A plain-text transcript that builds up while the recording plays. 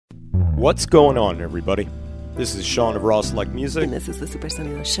What's going on, everybody? This is Sean of Raw Select Music. And this is the Super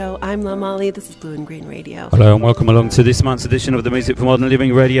Sonido Show. I'm La Molly. This is Blue and Green Radio. Hello and welcome along to this month's edition of the Music for Modern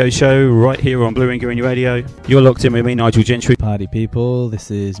Living radio show right here on Blue and Green Radio. You're locked in with me, Nigel Gentry. Party people, this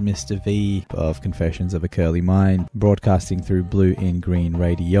is Mr. V of Confessions of a Curly Mind, broadcasting through Blue in Green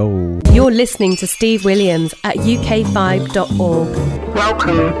Radio. You're listening to Steve Williams at uk5.org.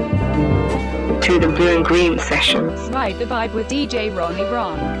 Welcome to the Blue and Green sessions. Ride the vibe with DJ Ronnie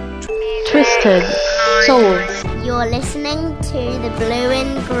Ron. Twisted Souls. You're listening to the Blue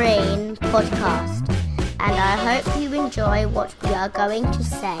and Green podcast, and I hope you enjoy what we are going to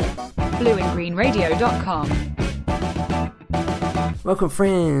say. blueandgreenradio.com. Welcome,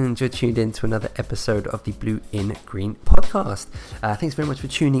 friends. You're tuned in to another episode of the Blue in Green podcast. Thanks very much for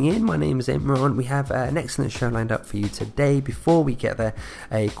tuning in. My name is Imran. We have an excellent show lined up for you today. Before we get there,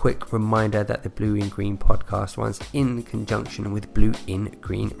 a quick reminder that the Blue in Green podcast runs in conjunction with Blue in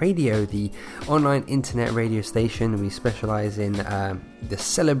Green Radio, the online internet radio station. We specialize in the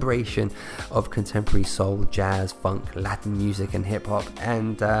celebration of contemporary soul, jazz, funk, Latin music and hip-hop,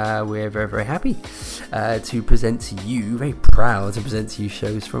 and we're very, very happy to present to you, very proud to present to you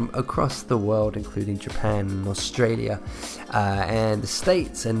shows from across the world, including Japan and Australia and the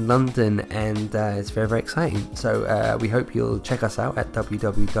States and London, and it's very, very exciting. So we hope you'll check us out at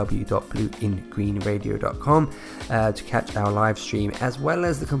www.blueingreenradio.com to catch our live stream as well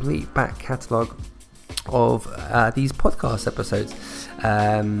as the complete back catalogue of these podcast episodes.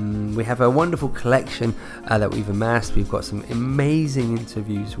 We have a wonderful collection that we've amassed. We've got some amazing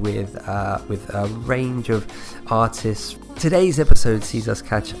interviews with a range of artists. Today's episode sees us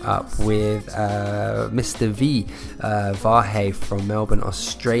catch up with Mr. V Vahe from Melbourne,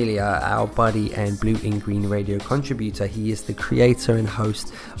 Australia, our buddy and Blue in Green Radio contributor. He is the creator and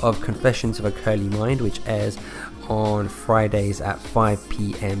host of Confessions of a Curly Mind, which airs on Fridays at 5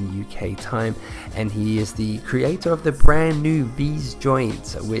 p.m. UK time, and he is the creator of the brand new V's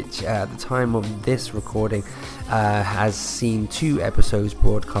Joint, which at the time of this recording has seen 2 episodes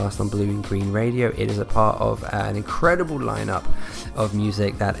broadcast on Blue and Green Radio. It is a part of an incredible lineup of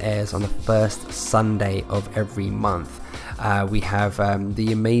music that airs on the first Sunday of every month. We have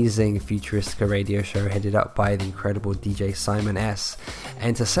the amazing Futuristica radio show headed up by the incredible DJ Simon S.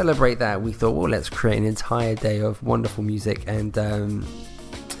 And to celebrate that, we thought, well, let's create an entire day of wonderful music. And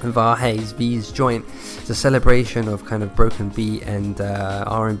Vahe's V's Joint, it's a celebration of kind of broken beat and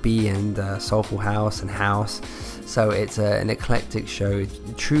R&B and soulful house and house. So it's an eclectic show,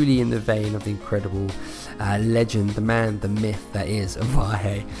 truly in the vein of the incredible legend, the man, the myth that is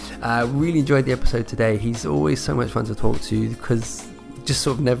Vahe. Really enjoyed the episode today. He's always so much fun to talk to because you just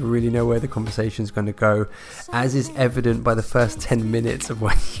sort of never really know where the conversation's going to go, as is evident by the first 10 minutes of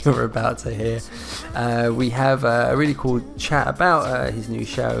what you're about to hear. We have a really cool chat about his new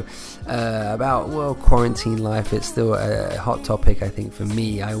show, about, well, quarantine life. It's still a hot topic, I think, for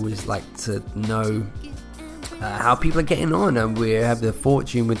me. I always like to know how people are getting on, and we have the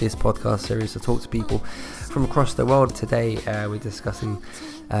fortune with this podcast series to talk to people from across the world. Today we're discussing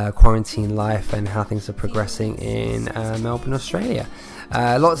quarantine life and how things are progressing in Melbourne, Australia.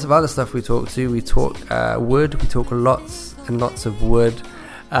 Lots of other stuff we talk to. We talk wood, we talk lots and lots of wood,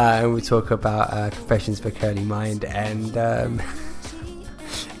 and we talk about Confessions of a Curly Mind, and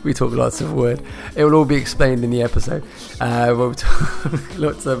we talk lots of wood. It will all be explained in the episode. We'll talk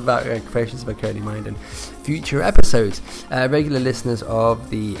lots about Confessions of a Curly Mind and future episodes. Regular listeners of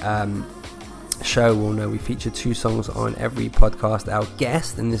the show will know we feature 2 songs on every podcast. Our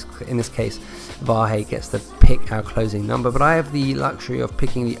guest, in this case, Vahe, gets to pick our closing number, but I have the luxury of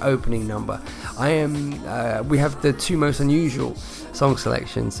picking the opening number. We have the 2 most unusual song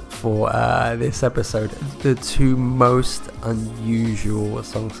selections for this episode. The 2 most unusual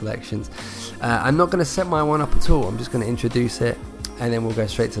song selections. I'm not going to set my one up at all. I'm just going to introduce it, and then we'll go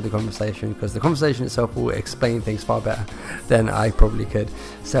straight to the conversation, because the conversation itself will explain things far better than I probably could.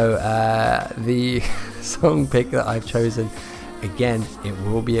 So the song pick that I've chosen, again, it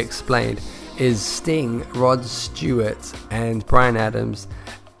will be explained, is Sting, Rod Stewart and Bryan Adams,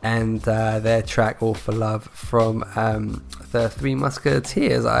 and their track All for Love from the Three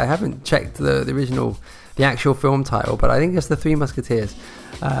Musketeers. I haven't checked the original, the actual film title, but I think it's the Three Musketeers.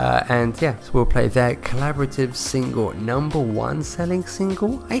 And yeah, so we'll play their collaborative single, #1 selling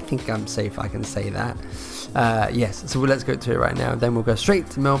single. I think I'm safe, I can say that. Yes, so let's go to it right now, and then we'll go straight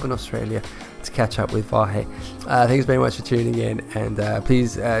to Melbourne, Australia to catch up with Vahe. Thanks very much for tuning in, and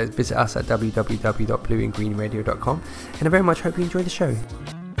please visit us at www.blueandgreenradio.com, and I very much hope you enjoy the show.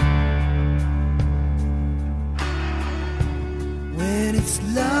 When it's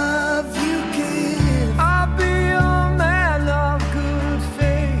love you give, I'll be your man of good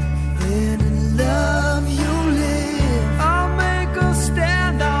faith.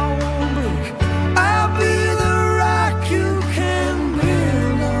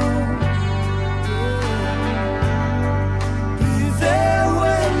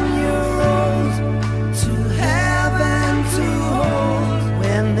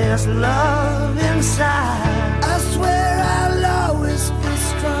 love inside. I swear I'll always be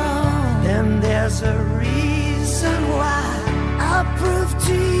strong, and there's a reason why. I'll prove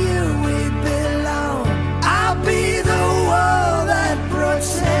to you we belong. I'll be the wall that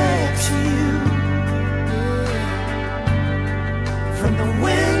protects you from the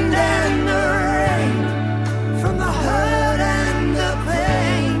wind and the rain, from the hurt and the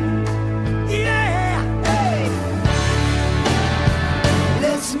pain. Yeah, hey.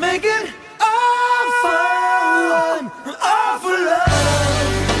 Let's make it all for one, all for love.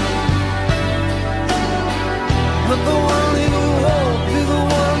 Let the one you hold be the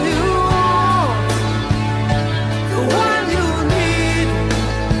one you want, the one you need.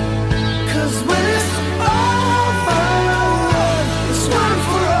 'Cause when it's all for one, it's one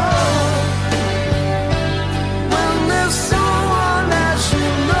for all. When there's someone that you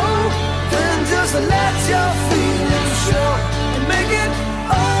know, then just let your feelings show and make it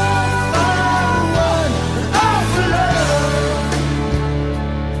all for one, all for love.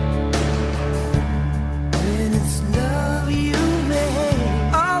 When it's love you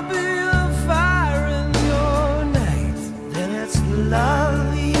make, I'll be the fire in your night. Then it's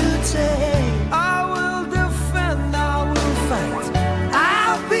love you take. I will defend, I will fight.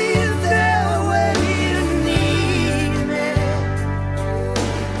 I'll be there when you need me.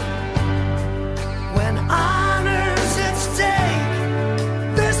 When honor's at stake,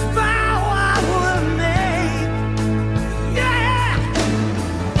 this vow I will make. Yeah,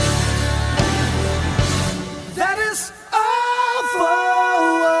 that is all for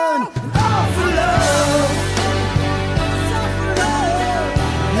one, all for love.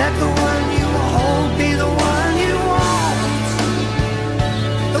 Let the one you hold be the one you want,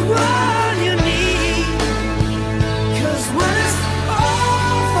 the one you need. 'Cause when it's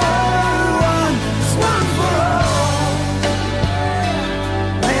all for one, it's one for all.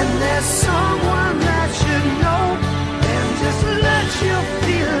 When there's someone that you know, then just let your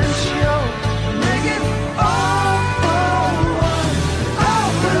feelings show. Make it all for one, all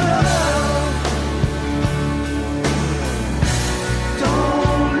for love.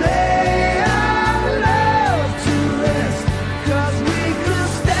 Don't lay our love to rest, 'cause we could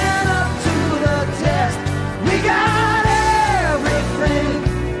stand up to the test. We got everything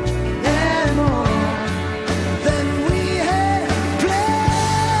and more than we had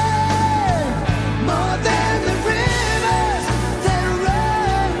planned, more than the rivers that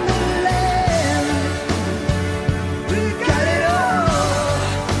run the land. We got it all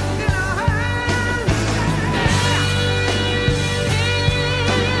in our hands.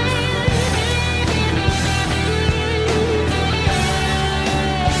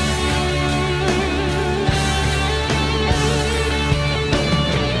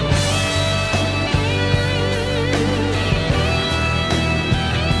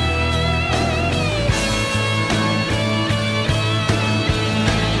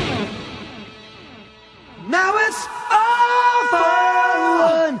 Now it's all for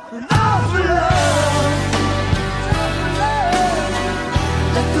one, all for love.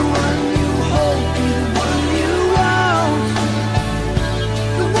 Let the one you hold be the one you want,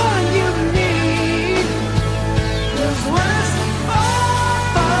 the one you need. 'Cause when it's all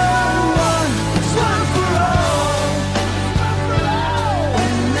for one, it's one for all.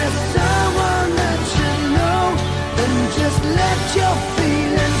 When there's someone that you know, then just let your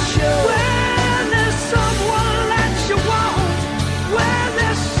feelings show. When there's someone that you want, when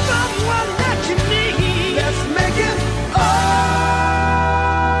there's someone that you need, let's make it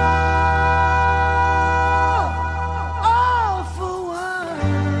all for one,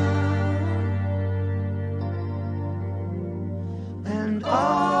 and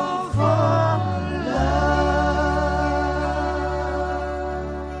all for love.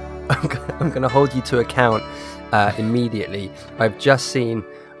 I'm going to hold you to account immediately. I've just seen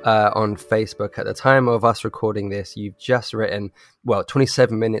on Facebook, at the time of us recording this, you've just written, well,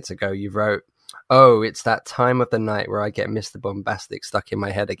 27 minutes ago, you wrote, "Oh, it's that time of the night where I get Mr. Bombastic stuck in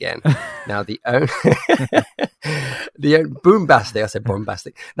my head again." Now, Boombastic, I said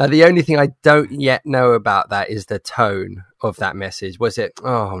bombastic. Now, the only thing I don't yet know about that is the tone of that message. Was it,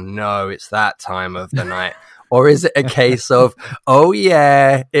 "Oh no, it's that time of the night"? Or is it a case of, "Oh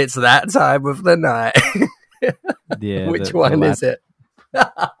yeah, it's that time of the night"? Yeah. Which one is it?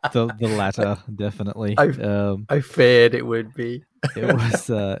 The latter, definitely. I feared it would be. It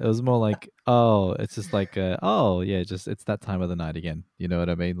was more like, oh, it's just like, oh yeah, just it's that time of the night again. You know what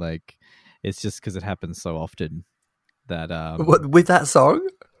I mean? Like, it's just because it happens so often that what, with that song?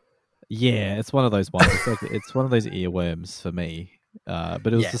 Yeah, it's one of those ones. It's one of those earworms for me. But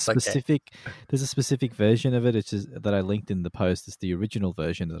it was there's a specific version of it. It's just that I linked in the post. It's the original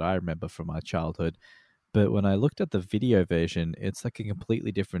version that I remember from my childhood. But when I looked at the video version, it's like a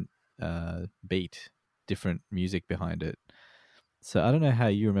completely different beat, different music behind it. So I don't know how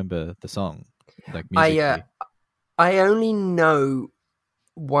you remember the song, like musically. I only know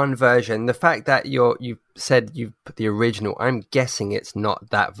one version. The fact that you said you've put the original, I'm guessing it's not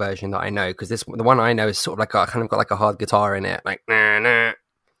that version that I know, because the one I know is sort of like kind of got like a hard guitar in it, like nah, nah.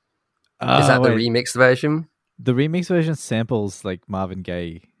 Is that the remixed version? The remix version samples like Marvin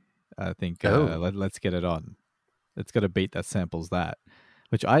Gaye. I think Let's Get It On. It's got a beat that samples that,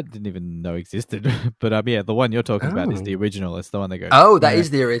 which I didn't even know existed. But yeah, the one you're talking about is the original. It's the one that goes. Oh, that is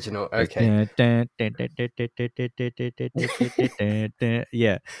the original. Okay.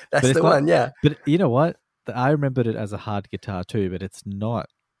 Yeah, that's the one. Yeah. But you know what? I remembered it as a hard guitar too, but it's not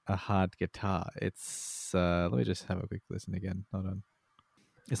a hard guitar. It's let me just have a quick listen again. Hold on.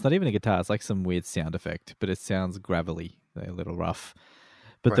 It's not even a guitar. It's like some weird sound effect, but it sounds gravelly, a little rough.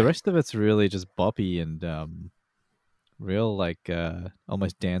 But the rest of it's really just boppy and real, like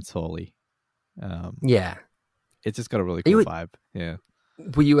almost dance hall-y. Yeah, it's just got a really cool vibe. Yeah.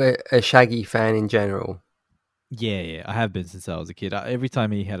 Were you a Shaggy fan in general? Yeah, I have been since I was a kid. Every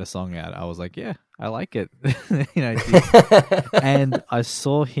time he had a song out, I was like, yeah, I like it. And I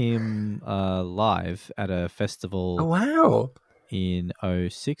saw him live at a festival. Oh, wow. In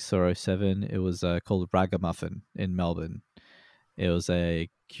 06 or 07. It was called Ragamuffin in Melbourne. It was a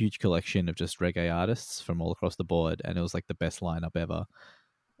huge collection of just reggae artists from all across the board, and it was like the best lineup ever.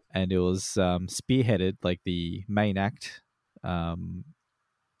 And it was spearheaded, like the main act. I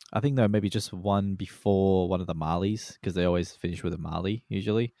think there maybe just one before one of the Marleys, because they always finish with a Marley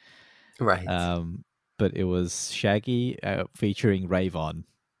usually. Right. But it was Shaggy featuring Rayvon,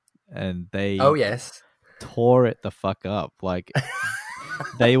 and they tore it the fuck up. Like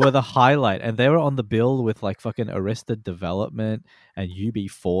they were the highlight, and they were on the bill with like fucking Arrested Development and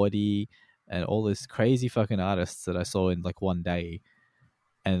UB40 and all this crazy fucking artists that I saw in like one day.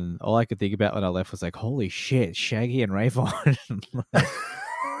 And all I could think about when I left was like, holy shit, Shaggy and Rayvon.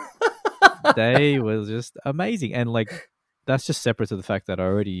 They were just amazing. And like that's just separate to the fact that I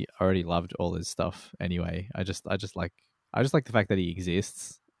already loved all his stuff anyway. I just like the fact that he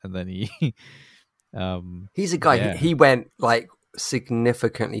exists, and then he he's a guy, he went like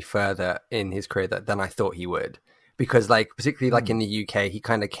significantly further in his career than I thought he would, because like particularly like in the UK, he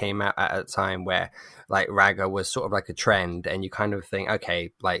kind of came out at a time where like ragga was sort of like a trend, and you kind of think,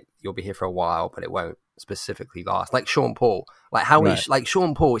 okay, like you'll be here for a while, but it won't specifically last. Like Sean Paul, like how like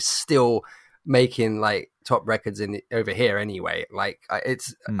Sean Paul is still making like top records over here anyway. Like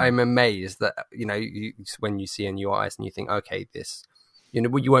I'm amazed that when you see a new artist and you think, okay, this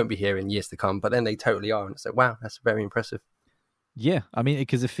you won't be here in years to come, but then they totally are, and it's like, wow, that's very impressive. Yeah, I mean,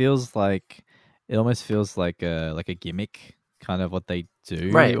 because it almost feels like a gimmick, kind of what they do,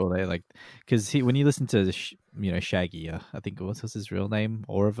 right? Or they like, because when you listen to Shaggy, I think what's his real name,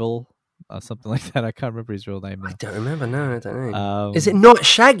 Orville, or something like that. I can't remember his real name now. I don't remember. No, I don't know. Is it not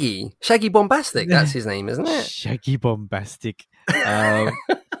Shaggy? Shaggy Bombastic. That's his name, isn't it? Shaggy Bombastic. It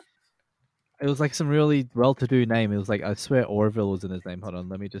was like some really well-to-do name. It was like, I swear Orville was in his name. Hold on,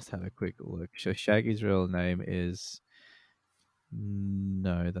 let me just have a quick look. So Shaggy's real name is...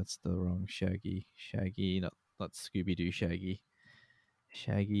 No, that's the wrong Shaggy. Shaggy, not Scooby-Doo Shaggy.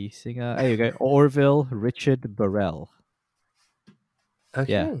 Shaggy singer. There you go. Orville Richard Burrell.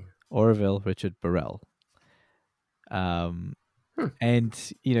 Okay. Yeah, Orville Richard Burrell. And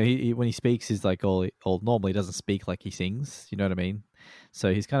he when he speaks, he's like all normally doesn't speak like he sings. You know what I mean?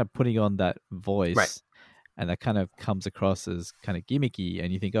 So he's kind of putting on that voice, right, and that kind of comes across as kind of gimmicky.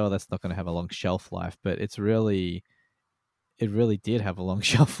 And you think, oh, that's not going to have a long shelf life, but it really did have a long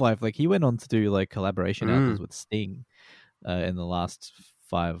shelf life. Like he went on to do like collaboration albums with Sting in the last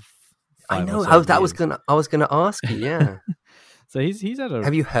five. I know. I was gonna ask you. Yeah. So he's had a.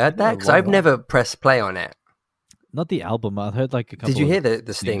 Have you heard that? Because I've never pressed play on it. Not the album. I heard like a couple. Did you hear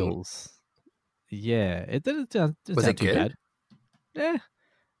the singles? Yeah, it didn't sound was it too good? Bad. Yeah,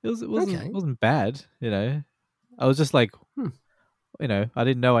 it wasn't bad. I was just like, I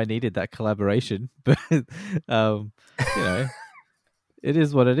didn't know I needed that collaboration, but it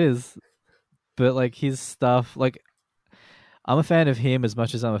is what it is. But like his stuff, like I'm a fan of him as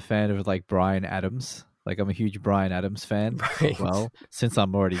much as I'm a fan of like Bryan Adams. Like I'm a huge Bryan Adams fan as well. Since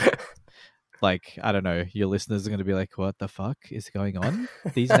I'm already like, I don't know, your listeners are going to be like, what the fuck is going on?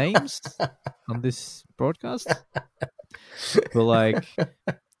 These names on this broadcast? But like,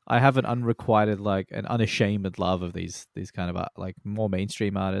 I have an unrequited, like an unashamed love of these kind of like more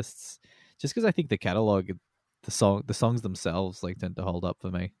mainstream artists, just because I think the catalog, the songs themselves like tend to hold up for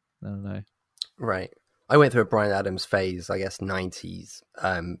me. I don't know. Right. I went through a Bryan Adams phase, I guess, 90s,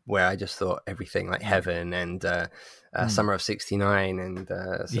 where I just thought everything like Heaven and Summer of '69 and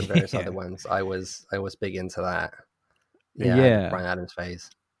some various other ones. I was big into that. Yeah. Bryan Adams phase.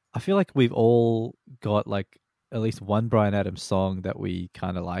 I feel like we've all got like at least one Bryan Adams song that we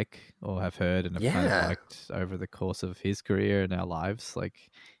kind of like or have heard and have kind of liked over the course of his career and our lives. Like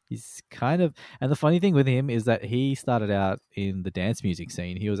he's kind of, and the funny thing with him is that he started out in the dance music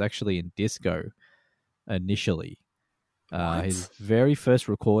scene. He was actually in disco initially. His very first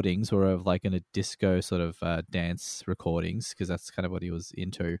recordings were of like in a disco sort of dance recordings because that's kind of what he was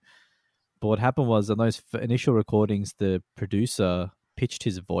into. But what happened was on those initial recordings, the producer pitched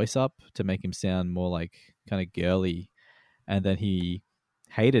his voice up to make him sound more like kind of girly, and then he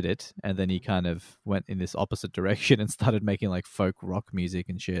hated it, and then he kind of went in this opposite direction and started making like folk rock music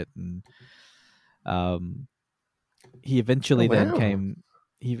and shit. And he eventually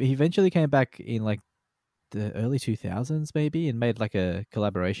he eventually came back in like the early 2000s maybe and made like a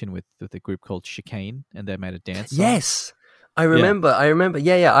collaboration with a group called Chicane, and they made a dance song. Yes, I remember.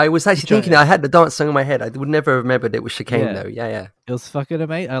 Yeah. I was actually thinking I had the dance song in my head. I would never have remembered it was Chicane though. Yeah. It was fucking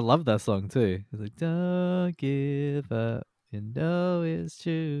amazing. I love that song too. It's like, don't give up, you know it's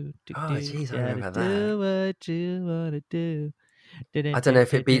true. Oh, jeez, I remember that. Do what you want to do. I don't know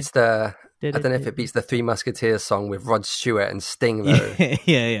if it beats the Three Musketeers song with Rod Stewart and Sting though.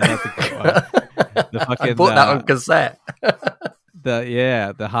 Yeah, that's a good one. The fucking, I bought that on cassette.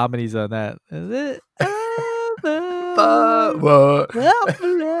 The harmonies on that.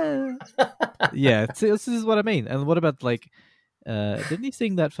 Yeah, this is what I mean. And what about like didn't he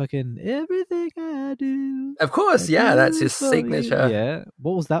sing that fucking Everything I Do? Of course, that's his signature. Yeah.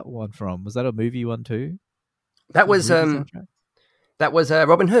 What was that one from? Was that a movie one too? That was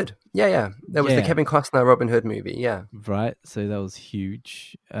Robin Hood. Yeah. That was the Kevin Costner Robin Hood movie. Yeah. Right. So that was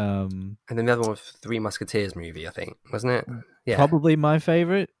huge. And then the other one was Three Musketeers movie, I think, wasn't it? Yeah. Probably my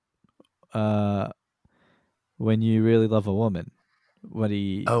favorite. When You Really Love a Woman.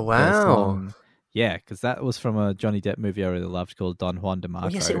 Oh wow. Yeah, because that was from a Johnny Depp movie I really loved called Don Juan de Marco.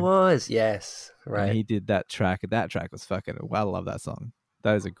 Oh, yes, it was. Yes, right. And he did that track, and that track was fucking. I love that song.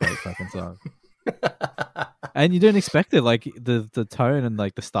 That is a great fucking song. And you don't expect it. Like the tone and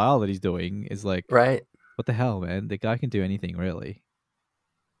like the style that he's doing is like, right. What the hell, man? The guy can do anything, really.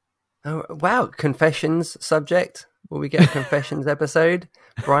 Oh wow! Confessions subject. Will we get a Confessions episode?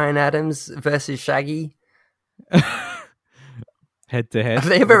 Bryan Adams versus Shaggy. Head to head. Have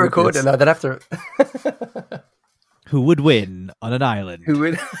they ever recorded? No, they'd have to. Who would win on an island? Who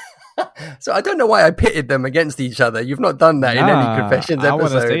would? So I don't know why I pitted them against each other. You've not done that in any Confessions episode. I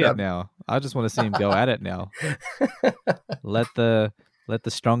want to see it now. I just want to see him go at it now. Let the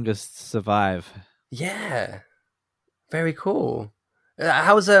strongest survive. Yeah, very cool.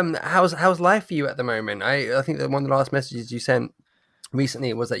 How's life for you at the moment? I think that one of the last messages you sent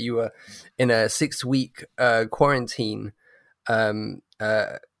recently was that you were in a 6-week quarantine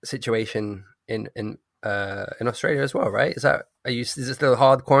situation in Australia as well, right? Is it still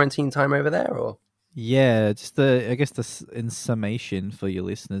hard quarantine time over there, or? Yeah, just in summation for your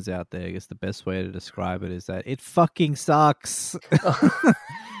listeners out there, I guess the best way to describe it is that it fucking sucks.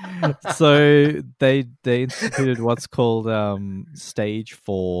 So they instituted what's called stage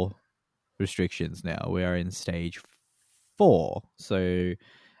 4 restrictions now. We are in stage 4. So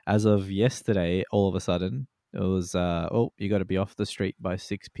as of yesterday, all of a sudden, it was, you got to be off the street by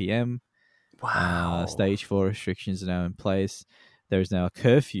 6 p.m. Wow. Stage 4 restrictions are now in place. There is now a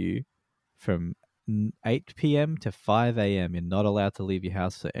curfew from 8 p.m. to 5 a.m. You're not allowed to leave your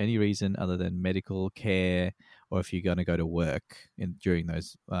house for any reason other than medical care or if you're going to go to work during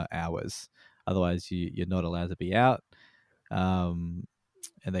those hours. Otherwise, you're not allowed to be out. And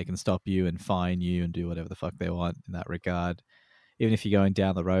they can stop you and fine you and do whatever the fuck they want in that regard. Even if you're going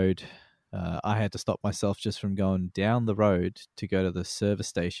down the road, I had to stop myself just from going down the road to go to the service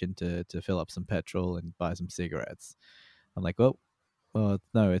station to fill up some petrol and buy some cigarettes. I'm like, well,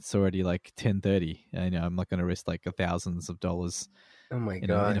 no, it's already like 10:30. And, I'm not going to risk like thousands of dollars in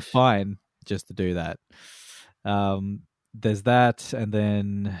a fine just to do that. There's that, and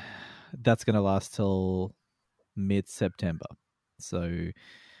then that's going to last till mid-September. So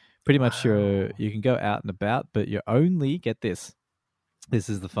pretty much you can go out and about, but you only, get this. This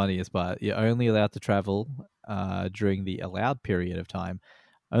is the funniest part. You're only allowed to travel during the allowed period of time,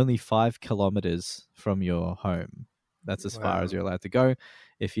 only 5 kilometers from your home. That's as far as you're allowed to go.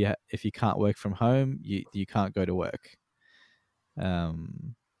 If you can't work from home, you can't go to work. So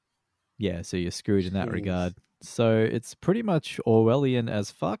you're screwed in that regard. So it's pretty much Orwellian as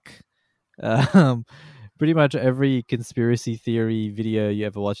fuck. pretty much every conspiracy theory video you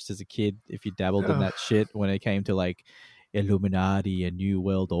ever watched as a kid, if you dabbled in that shit when it came to like Illuminati and New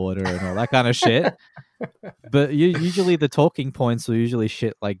World Order and all that kind of shit. But usually the talking points were usually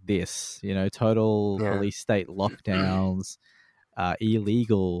shit like this, total police state lockdowns,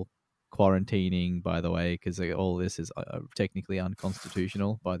 illegal quarantining, by the way, because all this is technically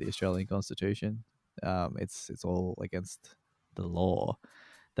unconstitutional by the Australian Constitution. It's all against the law.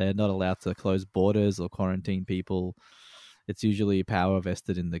 They're not allowed to close borders or quarantine people. It's usually power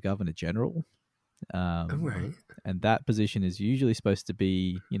vested in the Governor General. Right. And that position is usually supposed to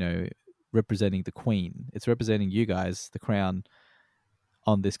be, representing the Queen. It's representing you guys, the Crown,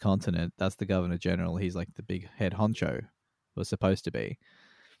 on this continent. That's the Governor General. He's like the big head honcho, was supposed to be.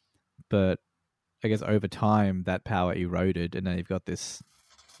 But I guess over time, that power eroded, and then you've got this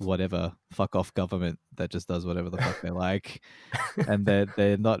whatever fuck off government that just does whatever the fuck they like, and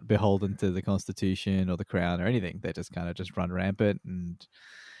they're not beholden to the Constitution or the Crown or anything. They just kind of just run rampant, and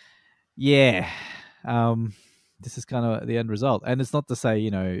this is kind of the end result. And it's not to say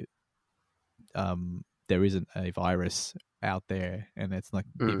there isn't a virus out there, and it's like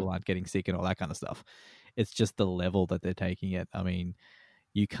people aren't getting sick and all that kind of stuff. It's just the level that they're taking it. I mean,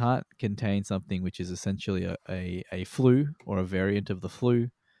 you can't contain something which is essentially a flu or a variant of the flu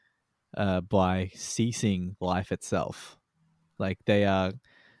by ceasing life itself. Like, they are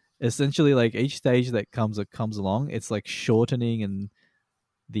essentially, like, each stage that comes along, it's like shortening and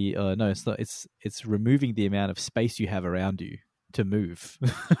it's removing the amount of space you have around you to move.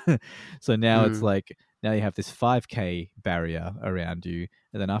 So now it's like, now you have this 5K barrier around you,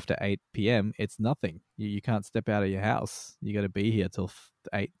 and then after 8 p.m. it's nothing. You can't step out of your house. You got to be here till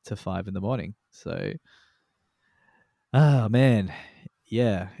 8 to 5 in the morning. So, man,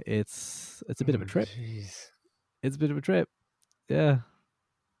 yeah, it's a bit of a trip. Geez. It's a bit of a trip. Yeah.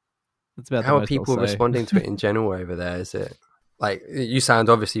 That's about how are people responding to it in general over there? Is it like, you sound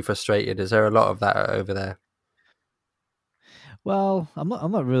obviously frustrated. Is there a lot of that over there? Well, I'm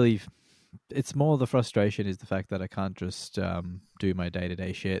not really. It's more the frustration is the fact that I can't just do my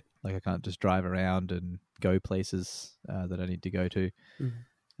day-to-day shit. Like, I can't just drive around and go places that I need to go to.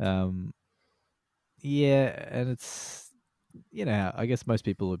 Yeah, and it's, I guess most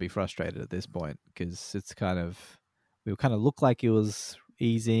people would be frustrated at this point, because it's we kind of look like it was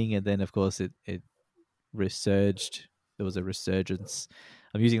easing, and then of course it resurged. There was a resurgence.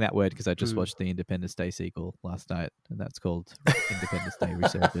 I'm using that word because I just watched the Independence Day sequel last night, and that's called Independence Day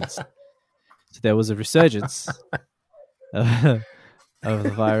Resurgence. So there was a resurgence of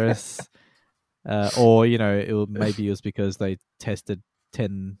the virus, or maybe it was because they tested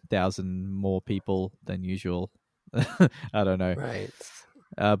 10,000 more people than usual. I don't know. Right.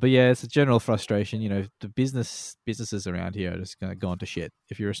 But yeah, it's a general frustration. The businesses around here are just going to go on to shit.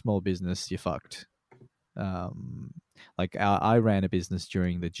 If you're a small business, you're fucked. Like I ran a business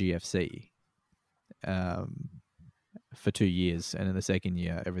during the GFC for 2 years, and in the second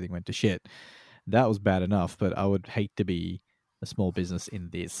year, everything went to shit. That was bad enough, but I would hate to be a small business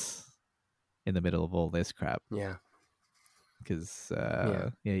in the middle of all this crap. Yeah. Because,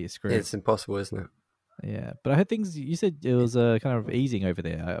 you're screwed. It's impossible, isn't it? Yeah. But I heard you said it was kind of easing over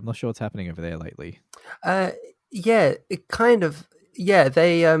there. I'm not sure what's happening over there lately. Yeah, it kind of,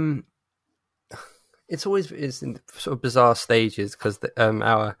 they, it's always is in sort of bizarre stages, because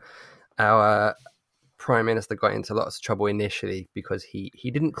our Prime Minister got into lots of trouble initially because he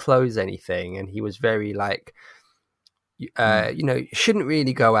didn't close anything, and he was very like, you shouldn't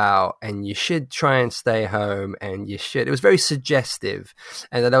really go out, and you should try and stay home, and it was very suggestive,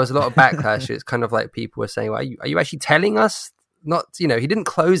 and there was a lot of backlash. It's kind of like people were saying, well, are you actually telling us not, he didn't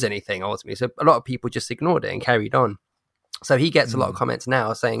close anything ultimately, so a lot of people just ignored it and carried on. So he gets a lot of comments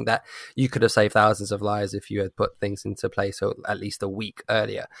now saying that you could have saved thousands of lives if you had put things into place at least a week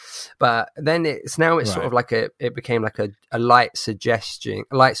earlier. But then it's sort of like it became like a light suggesting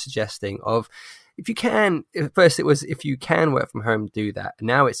of, if you can. First it was, if you can work from home, do that.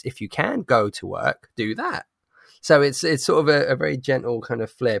 Now it's, if you can go to work, do that. So it's sort of a very gentle kind of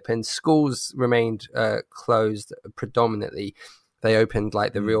flip. And schools remained closed predominantly. They opened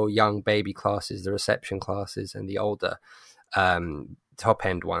like the real young baby classes, the reception classes, and the older top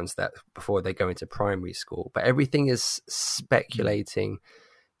end ones that before they go into primary school. But everything is speculating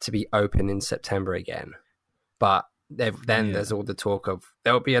to be open in September again. But there's all the talk of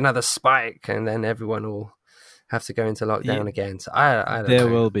there'll be another spike, and then everyone will have to go into lockdown again. So I don't know. There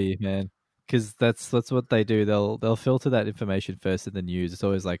will be, man. because that's what they do. They'll filter that information first in the news. It's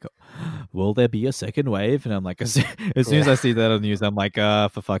always like, will there be a second wave? And I'm like, as soon as I see that on the news, I'm like,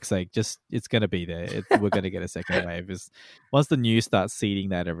 for fuck's sake, it's gonna be there. We're gonna get a second wave. Once the news starts seeding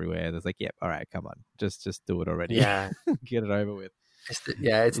that everywhere, there's like, yep, all right, come on, just do it already. Yeah, get it over with.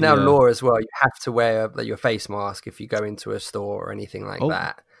 It's now law as well. You have to wear your face mask if you go into a store or anything like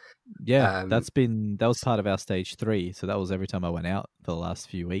that. Yeah, that was part of our stage 3. So that was every time I went out for the last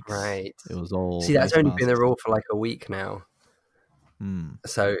few weeks. Right. It was all. See, that's only been the rule for like a week now. Mm.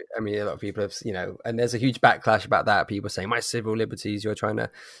 So, I mean, a lot of people have, and there's a huge backlash about that. People saying, my civil liberties, you're trying to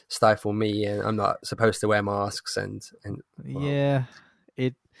stifle me and I'm not supposed to wear masks. And well. Yeah,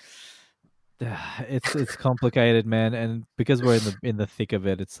 it's complicated, man. And because we're in the thick of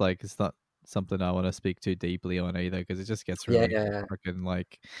it, it's like, it's not something I want to speak too deeply on either, because it just gets really freaking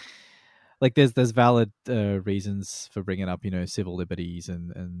like there's valid reasons for bringing up civil liberties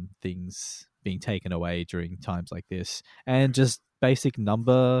and things being taken away during times like this, and just basic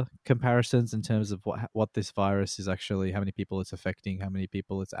number comparisons in terms of what this virus is actually, how many people it's affecting, how many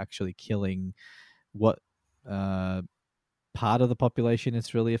people it's actually killing, what part of the population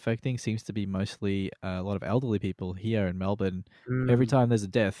it's really affecting. Seems to be mostly a lot of elderly people here in Melbourne. Every time there's a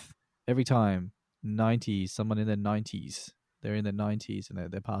death, every time 90s, someone in their 90s, they're in their 90s and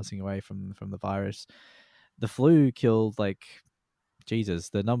they're passing away from the virus. The flu killed, like, Jesus,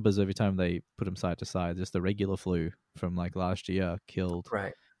 the numbers every time they put them side to side, just the regular flu from like last year killed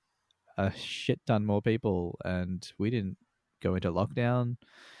a shit ton more people, and we didn't go into lockdown.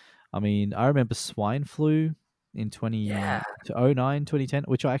 I mean, I remember swine flu in 2009, 2010,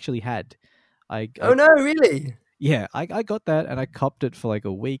 which I actually had. Oh no, really? Yeah, I got that and I copped it for like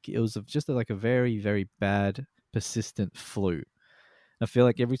a week. It was just like a very, very bad, persistent flu. I feel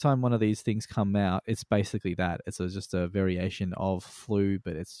like every time one of these things come out, it's basically that. It's just a variation of flu,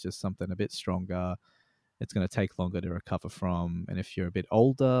 but it's just something a bit stronger. It's going to take longer to recover from. And if you're a bit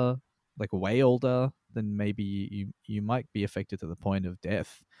older, like way older, then maybe you might be affected to the point of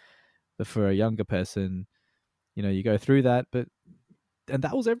death. But for a younger person, you go through that. And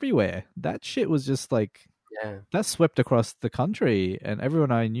that was everywhere. That shit was just like, that swept across the country, and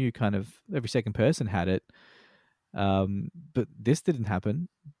everyone I knew, kind of every second person had it. But this didn't happen,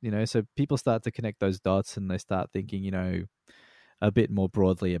 so people start to connect those dots and they start thinking, a bit more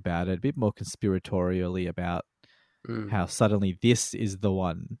broadly about it, a bit more conspiratorially about how suddenly this is the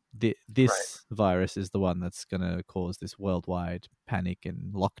one, this virus is the one that's going to cause this worldwide panic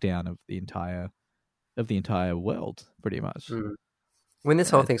and lockdown of the entire world, pretty much. When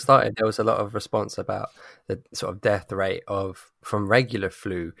this whole thing started, there was a lot of response about the sort of death rate from regular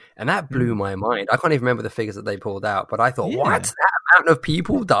flu, and that blew my mind. I can't even remember the figures that they pulled out, but I thought, what? That amount of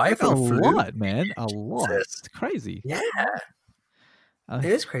people die from flu? A lot, man. A lot. It's crazy. Yeah. It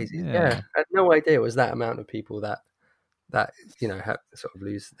is crazy. Yeah. I had no idea it was that amount of people that have, sort of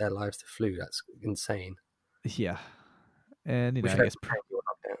lose their lives to flu. That's insane. Yeah. And, I guess...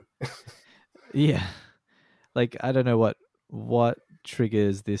 yeah. Like, I don't know what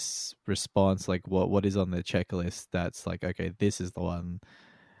triggers this response, like what is on the checklist that's like, okay, this is the one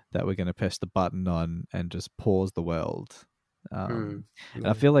that we're going to press the button on and just pause the world. And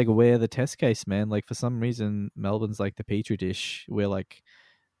I feel like we're the test case, man. Like, for some reason, Melbourne's like the petri dish. We're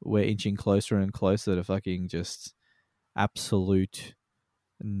inching closer and closer to fucking just absolute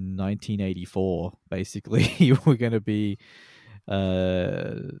 1984, basically. We're going to be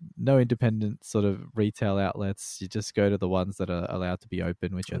no independent sort of retail outlets. You just go to the ones that are allowed to be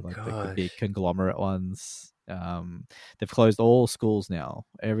open, which are like the big conglomerate ones. They've closed all schools now.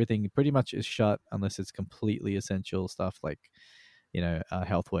 Everything pretty much is shut unless it's completely essential stuff, like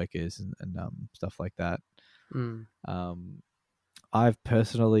health workers and stuff like that. I've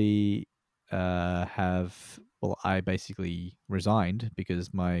personally I basically resigned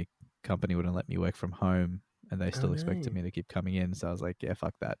because my company wouldn't let me work from home, and they still expected me to keep coming in. So I was like, yeah,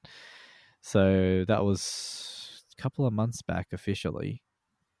 fuck that. So that was a couple of months back officially.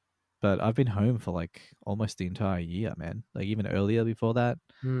 But I've been home for like almost the entire year, man. Like even earlier before that,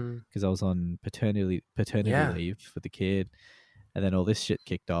 because I was on paternity leave for the kid. And then all this shit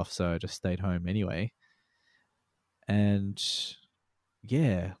kicked off, so I just stayed home anyway. And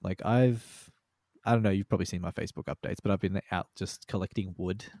yeah, like I don't know, you've probably seen my Facebook updates, but I've been out just collecting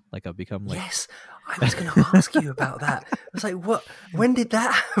wood. Like I've become like... Yes, I was going to ask you about that. I was like, what? When did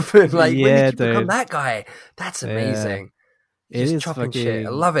that happen? Like, when did you become that guy? That's amazing. It is chopping fucking... shit. I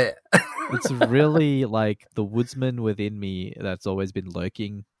love it. It's really like the woodsman within me that's always been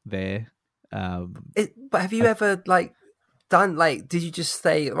lurking there. But have you ever like done, like, did you just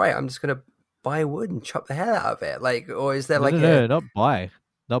say, right, I'm just going to buy wood and chop the hell out of it? Like, or is there no, not buy.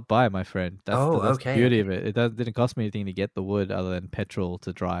 Not buy, my friend. That's okay, the beauty of it. It didn't cost me anything to get the wood other than petrol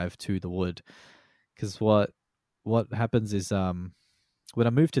to drive to the wood. Because what happens is when I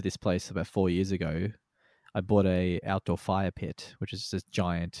moved to this place about 4 years ago, I bought a outdoor fire pit, which is this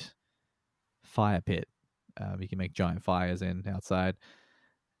giant fire pit. You can make giant fires in outside.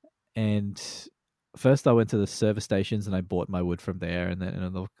 And first I went to the service stations and I bought my wood from there, and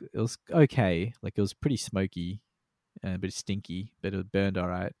then it was okay. Like, it was pretty smoky and a bit stinky, but it burned all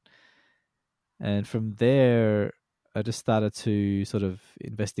right. And from there, I just started to sort of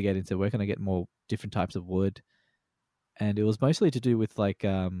investigate into where can I get more different types of wood. And it was mostly to do with like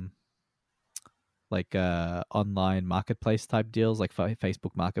online marketplace type deals, like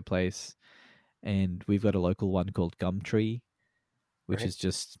Facebook Marketplace. And we've got a local one called Gumtree, which is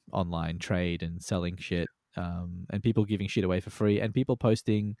just online trade and selling shit, and people giving shit away for free, and people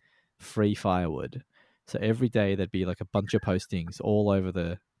posting free firewood. So every day there'd be like a bunch of postings all over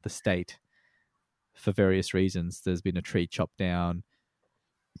the state for various reasons. There's been a tree chopped down,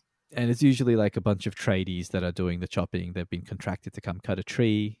 and it's usually like a bunch of tradies that are doing the chopping. They've been contracted to come cut a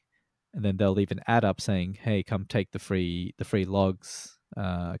tree, and then they'll leave an ad up saying, "Hey, come take the free logs,"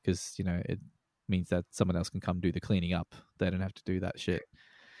 because it means that someone else can come do the cleaning up. They don't have to do that shit.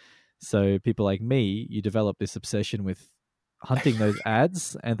 So people like me, you develop this obsession with hunting those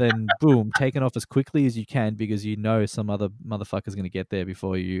ads, and then boom, taking off as quickly as you can, because some other motherfucker's going to get there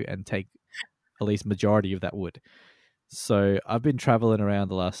before you and take at least majority of that wood. So I've been traveling around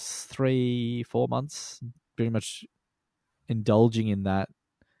the last 3-4 months, pretty much indulging in that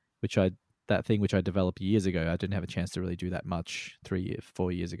thing which I developed years ago. I didn't have a chance to really do that much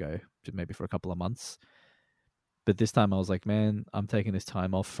 3-4 years ago, maybe for a couple of months. But this time I was like, man, I'm taking this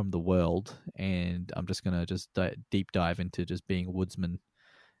time off from the world, and I'm just going to deep dive into just being a woodsman.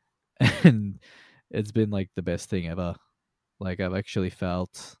 And it's been like the best thing ever. Like, I've actually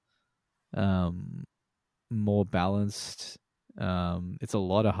felt more balanced. It's a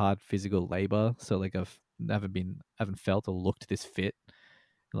lot of hard physical labor. So like I haven't felt or looked this fit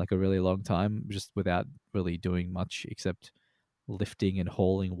in like a really long time, just without really doing much except lifting and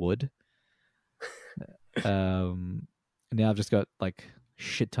hauling wood. Now I've just got like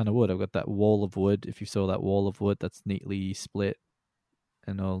shit ton of wood. I've got that wall of wood. If you saw that wall of wood, that's neatly split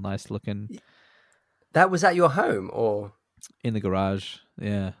and all nice looking. That was at your home or in the garage?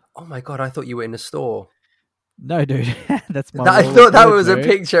 Yeah. Oh my god, I thought you were in a store. No, dude, that's my. I thought that was a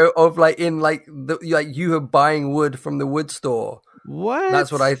picture of like you were buying wood from the wood store. What?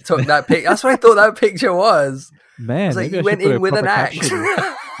 That's what I took that pic. That's what I thought that picture was. Man, it's like you went in with an axe.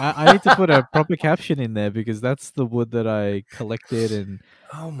 I need to put a proper caption in there, because that's the wood that I collected and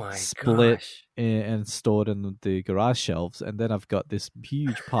split and stored in the garage shelves. And then I've got this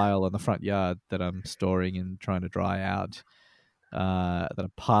huge pile on the front yard that I'm storing and trying to dry out, that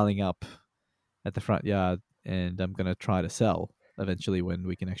I'm piling up at the front yard, and I'm going to try to sell eventually when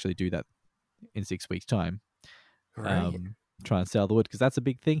we can actually do that in 6 weeks' time. Right. Try and sell the wood, because that's a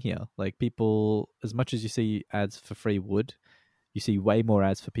big thing here. Like, people, as much as you see ads for free wood, you see way more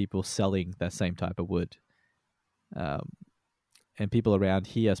ads for people selling that same type of wood. And people around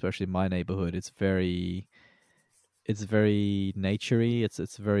here, especially in my neighborhood, it's very naturey.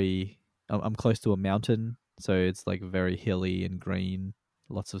 It's very. I'm close to a mountain, so it's like very hilly and green.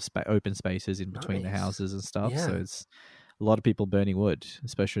 Lots of open spaces in between the houses and stuff. Yeah. So it's a lot of people burning wood,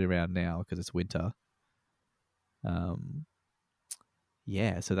 especially around now because it's winter.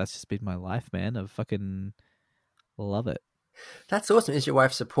 Yeah, so that's just been my life, man. I fucking love it. That's awesome. Is your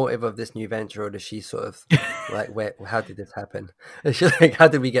wife supportive of this new venture, or does she sort of like, how did this happen? Is she like, how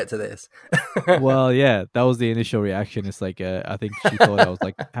did we get to this? Well, yeah, that was the initial reaction. It's like, I think she thought I was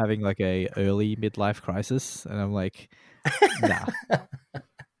like having like a early midlife crisis, and I'm like, nah,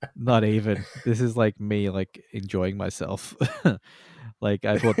 not even. This is like me like enjoying myself. Like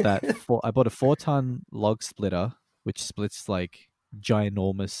I bought I bought a 4-ton log splitter, which splits like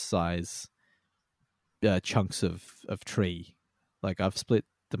ginormous size chunks of tree. Like I've split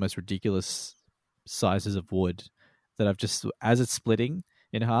the most ridiculous sizes of wood that I've just, as it's splitting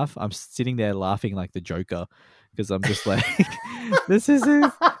in half, I'm sitting there laughing like the Joker, because I'm just like, this is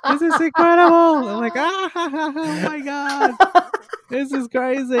incredible. I'm like, oh my god, this is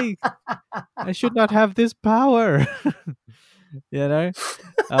crazy. I should not have this power. You know.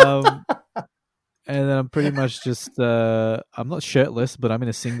 And then I'm pretty much just, I'm not shirtless, but I'm in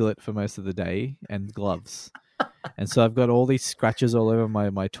a singlet for most of the day and gloves. And so I've got all these scratches all over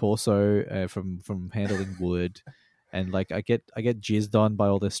my torso from handling wood. And like I get jizzed on by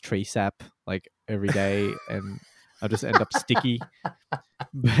all this tree sap like every day, and I just end up sticky.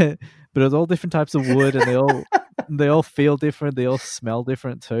 But it's all different types of wood, and they all feel different. They all smell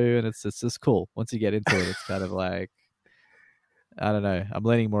different too, and it's just cool. Once you get into it, it's kind of like, I don't know. I'm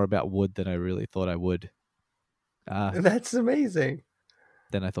learning more about wood than I really thought I would. That's amazing.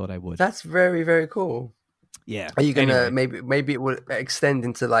 Than I thought I would. That's very, very cool. Yeah. Are you gonna maybe it will extend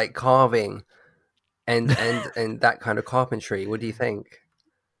into like carving and that kind of carpentry? What do you think?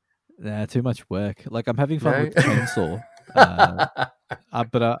 Nah, too much work. Like I'm having fun with the chainsaw.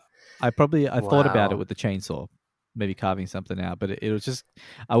 But I thought about it with the chainsaw, maybe carving something out. But it was just,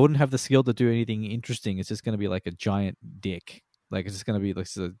 I wouldn't have the skill to do anything interesting. It's just going to be like a giant dick. Like it's just going to be like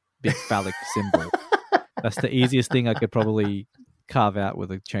a big phallic symbol. That's the easiest thing I could probably carve out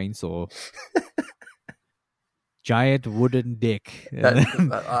with a chainsaw. Giant wooden dick.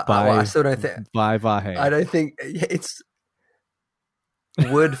 I still don't think. By Vahe. I don't think it's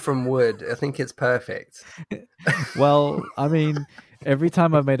wood from wood. I think it's perfect. Well, I mean, every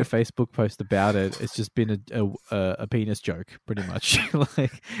time I've made a Facebook post about it, it's just been a penis joke, pretty much.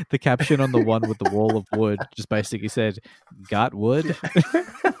 Like the caption on the one with the wall of wood just basically said, "Got wood."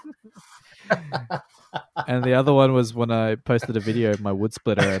 And the other one was when I posted a video of my wood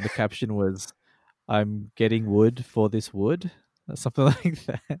splitter, and the caption was, "I'm getting wood for this wood," or something like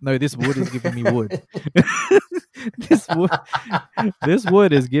that. No, this wood is giving me wood. This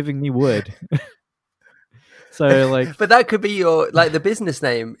wood is giving me wood. So like, but that could be your like the business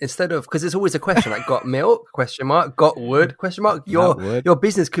name instead of, because it's always a question like "got milk?" ? "Got wood?" ? Your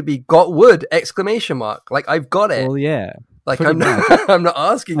business could be "got wood!" ! Like I've got it. Well, yeah. Like I'm not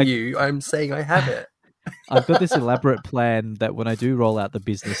asking you. I'm saying I have it. I've got this elaborate plan that when I do roll out the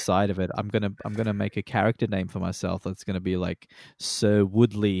business side of it, I'm gonna make a character name for myself that's gonna be like Sir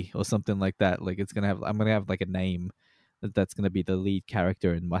Woodley or something like that. Like I'm gonna have like a name that's gonna be the lead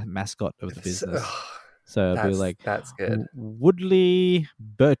character and my mascot of the business. So it'll be like, that's good, Woodley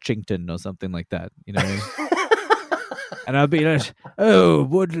Birchington or something like that, you know. And I'll be like, "Oh,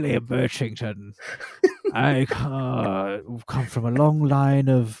 Woodley Birchington, I come from a long line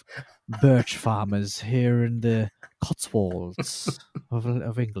of birch farmers here in the Cotswolds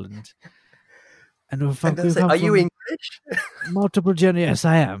of England." And are you English? Yes,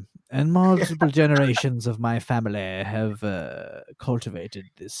 I am. And multiple generations of my family have cultivated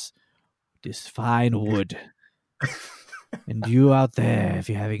this fine wood. And you out there, if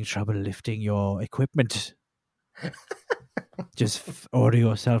you're having trouble lifting your equipment, just order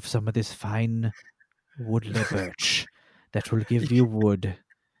yourself some of this fine Woodley birch that will give you wood.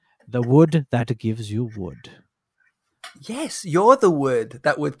 The wood that gives you wood. Yes, you're the wood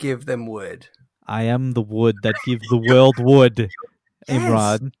that would give them wood. I am the wood that gives the world wood, yes.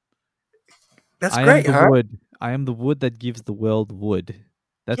 Imran. That's great, huh? I am the wood that gives the world wood.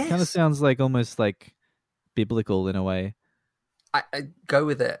 That kind of sounds like almost like biblical in a way. I go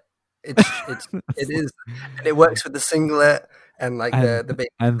with it. It is, and it works with the singlet and like the big.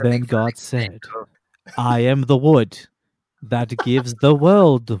 And then God said, "I am the wood that gives the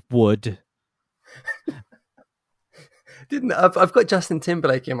world wood." I've got Justin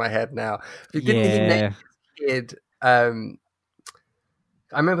Timberlake in my head now? Didn't he name his kid?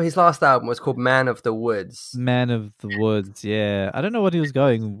 I remember his last album was called "Man of the Woods." Man of the Woods, yeah. I don't know what he was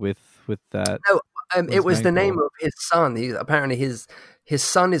going with that. No, it was the name of his son. Apparently his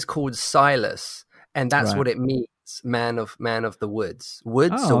son is called Silas, and that's what it means. Man of the Woods.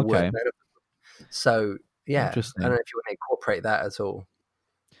 Woods or wood. So yeah, I don't know if you want to incorporate that at all.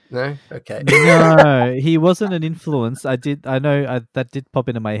 No, okay. No, he wasn't an influence. I know that did pop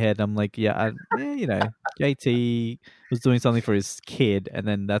into my head. I'm like, you know, JT was doing something for his kid, and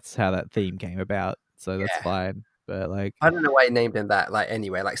then that's how that theme came about. So that's fine. But like, I don't know why he named him that. Like,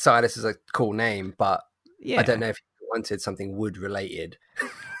 anyway, like Silas is a cool name, but I don't know if he wanted something wood related.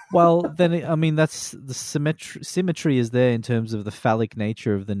 Well, then I mean, that's the symmetry is there in terms of the phallic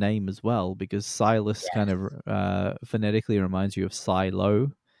nature of the name as well, because Silas kind of phonetically reminds you of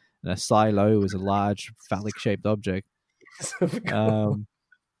silo. And a silo is a large phallic-shaped object.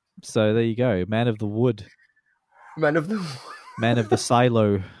 So there you go. Man of the wood. Man of the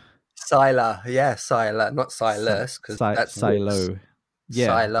silo. Sila, Sila, not Silas, because that's silo. Woods. Yeah,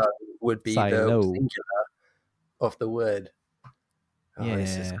 silo would be the singular of the word. Oh,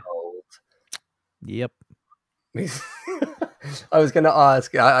 this is cold. Yep. I was going to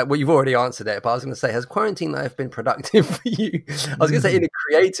ask, well, you've already answered it, but I was going to say, has quarantine life been productive for you? I was going to say in a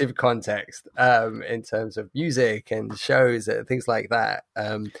creative context, in terms of music and shows and things like that.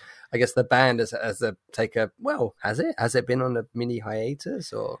 I guess the band has it been on a mini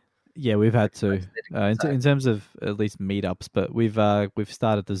hiatus or? Yeah, we've had to in terms of at least meetups, but we've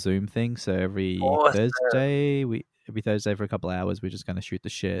started the Zoom thing. So every Thursday we every Thursday for a couple of hours. We just kind of shoot the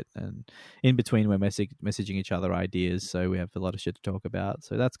shit, and in between we're messaging each other ideas. So we have a lot of shit to talk about.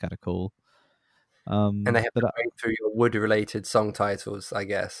 So that's kind of cool. And they have to go through your wood-related song titles, I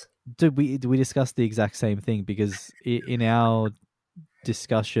guess. Did we discuss the exact same thing? Because in our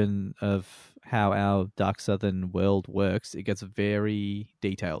discussion of how our Dark Southern world works, it gets very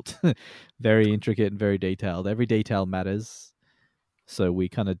detailed, very intricate and very detailed. Every detail matters. So we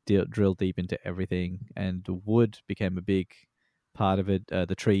kind of drill deep into everything, and the wood became a big part of it.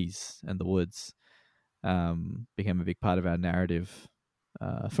 The trees and the woods became a big part of our narrative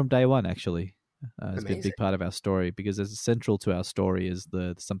from day one, actually. It's been a big part of our story, because as central to our story is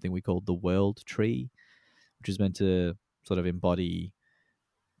something we call the world tree, which is meant to sort of embody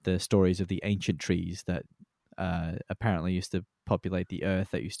the stories of the ancient trees that apparently used to populate the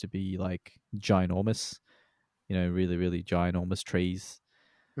earth, that used to be like ginormous, really, really ginormous trees,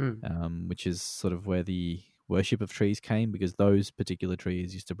 which is sort of where the worship of trees came, because those particular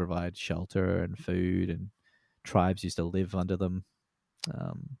trees used to provide shelter and food, and tribes used to live under them.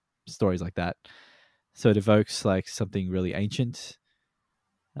 Stories like that. So it evokes like something really ancient.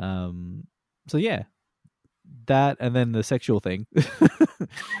 So yeah, that, and then the sexual thing,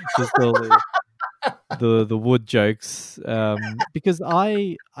 just all the wood jokes. Because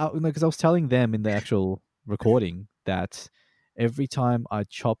I was telling them in the actual recording that every time I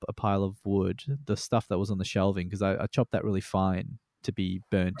chop a pile of wood, the stuff that was on the shelving, because I chopped that really fine to be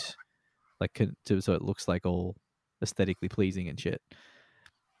burnt, so it looks like all aesthetically pleasing and shit.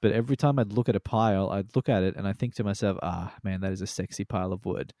 But every time I'd look at a pile, I'd look at it and I think to myself, man, that is a sexy pile of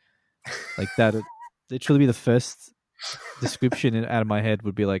wood. Like that would literally be the first description out of my head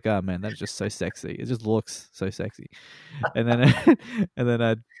would be like, man, that's just so sexy. It just looks so sexy. And then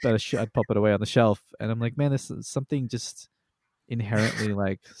I'd pop it away on the shelf, and I'm like, man, there's something just inherently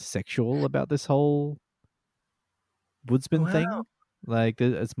like sexual about this whole woodsman thing. Like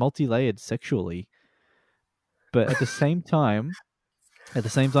it's multi-layered sexually. But at the same time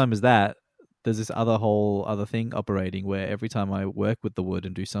as that, there's this other thing operating where every time I work with the wood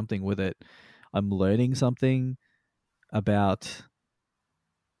and do something with it, I'm learning something about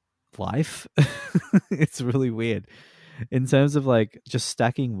life. It's really weird in terms of like just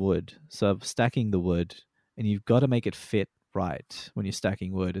stacking wood. So stacking the wood, and you've got to make it fit right. When you're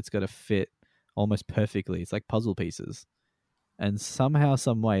stacking wood, it's got to fit almost perfectly. It's like puzzle pieces. And somehow,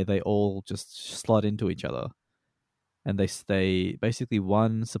 some way, they all just slot into each other. And they basically,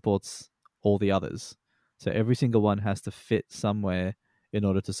 one supports all the others. So every single one has to fit somewhere in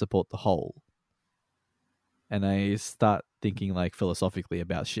order to support the whole. And I start thinking like philosophically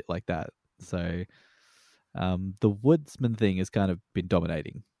about shit like that. So the woodsman thing has kind of been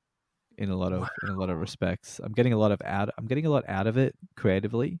dominating in a lot of respects. I'm getting a lot out of it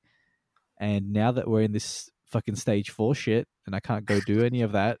creatively. And now that we're in this fucking stage 4 shit and I can't go do any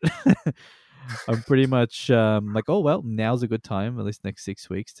of that, I'm pretty much like, oh, well, now's a good time, at least next 6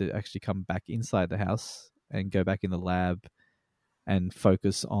 weeks, to actually come back inside the house and go back in the lab and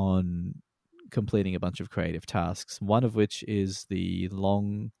focus on completing a bunch of creative tasks. One of which is the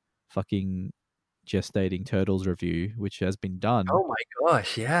long fucking gestating turtles review, which has been done. Oh my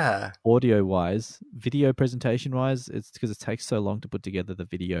gosh, yeah. Audio-wise, video presentation-wise, it's because it takes so long to put together the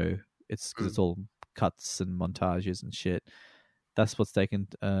video. It's because it's all cuts and montages and shit. That's what's taken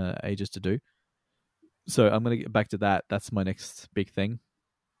ages to do. So I'm going to get back to that. That's my next big thing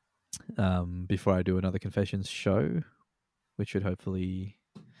before I do another Confessions show, which should hopefully...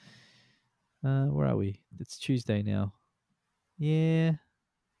 where are we? It's Tuesday now. Yeah.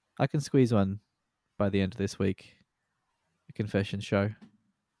 I can squeeze one by the end of this week. A Confessions show.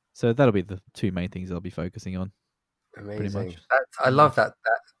 So that'll be the two main things I'll be focusing on. Amazing. I love that.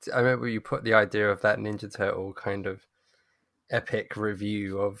 I remember you put the idea of that Ninja Turtle kind of epic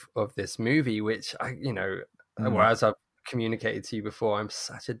review of this movie, which whereas I've communicated to you before, I'm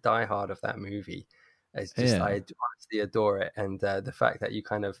such a diehard of that movie. It's just, I honestly adore it. And the fact that you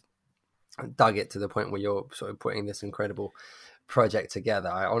kind of dug it to the point where you're sort of putting this incredible project together,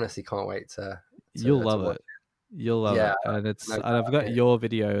 I honestly can't wait to You'll love it. You'll love it. And I've got your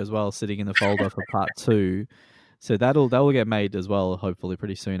video as well sitting in the folder for part 2. So that will get made as well, hopefully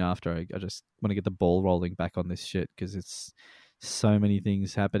pretty soon after. I just want to get the ball rolling back on this shit, because it's so many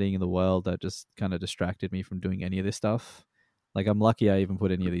things happening in the world that just kind of distracted me from doing any of this stuff. Like, I'm lucky I even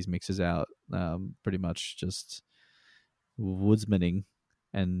put any of these mixes out. Pretty much just woodsmaning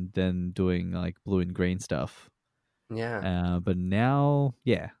and then doing like blue and green stuff. Yeah. But now,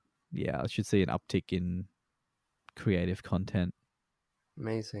 yeah, I should see an uptick in creative content.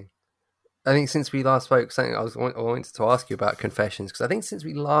 Amazing. I think since we last spoke, something I wanted to ask you about Confessions, because I think since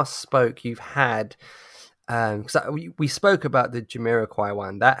we last spoke, you've had because we spoke about the Jamiroquai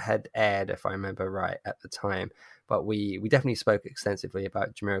one that had aired, if I remember right, at the time. But we definitely spoke extensively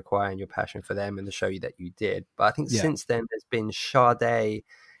about Jamiroquai and your passion for them and the show that you did. But I think since then there's been Sade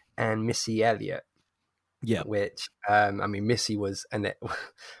and Missy Elliott. Yeah, which I mean, Missy was an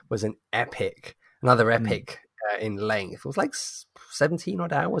epic, another epic in length. It was like 17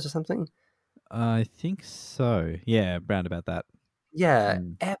 odd hours or something. I think so. Yeah, round about that. Yeah,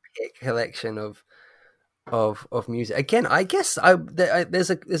 epic collection of music. Again, I guess there's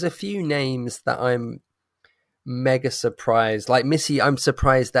a few names that I'm mega surprised. Like Missy, I'm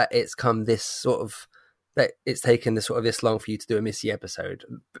surprised that it's come this sort of, that it's taken this long for you to do a Missy episode.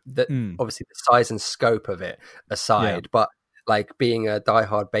 That obviously the size and scope of it aside, but like being a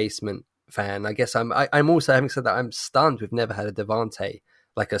diehard Basement fan, I guess I'm also, having said that, I'm stunned we've never had a Devante,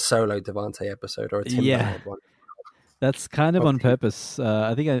 like a solo Devante episode or a Timbaland one. That's kind of on purpose.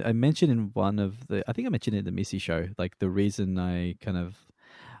 I think I mentioned in I mentioned it in the Missy show, like the reason I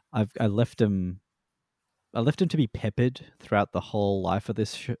left him to be peppered throughout the whole life of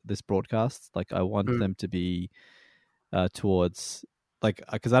this broadcast. Like I want them to be towards, like,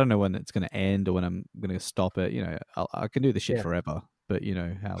 because I don't know when it's going to end or when I'm going to stop it. You know, I can do the shit forever, but you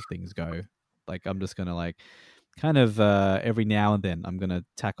know how things go. Like I'm just going to like kind of every now and then I'm going to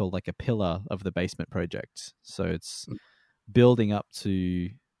tackle like a pillar of the Basement project. So it's building up to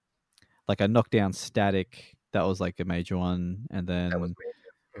like a Knockdown Static. That was like a major one. And then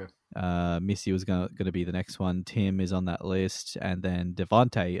Missy was going to be the next one. Tim is on that list. And then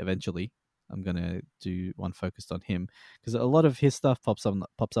Devante eventually. I'm going to do one focused on him because a lot of his stuff pops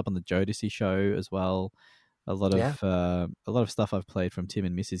up on the Jodeci show as well. A lot of stuff I've played from Tim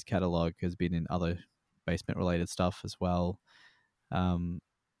and Missy's catalog has been in other Basement related stuff as well.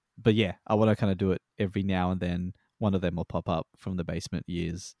 But yeah, I want to kind of do it every now and then. One of them will pop up from the Basement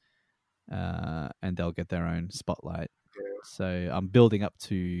years, and they'll get their own spotlight. So I'm building up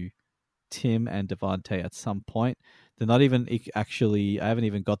to Tim and Devante at some point. They're not even actually, I haven't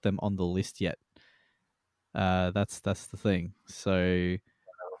even got them on the list yet. That's the thing. So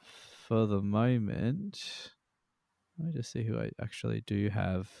for the moment, let me just see who I actually do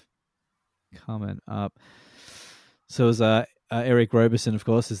have coming up. So it was Eric Roberson, of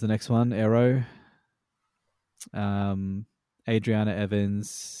course, is the next one. Arrow. Adriana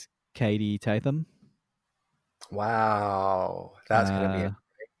Evans, Katie Tatham. Wow, that's gonna be a great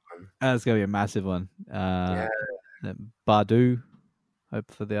one. That's gonna be a massive one. Badu,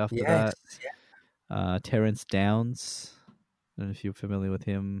 hope for the after that. Yeah. Terrence Downs. I don't know if you're familiar with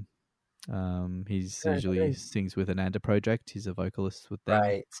him. He's usually sings with Ananda Project. He's a vocalist with them.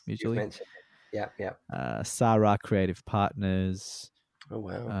 Right. Usually. Yeah. Sarah Creative Partners. Oh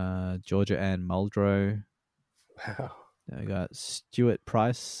wow. Georgia Ann Muldrow. Wow. I got Stuart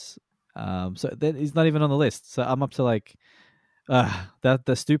Price. So then he's not even on the list. So I'm up to like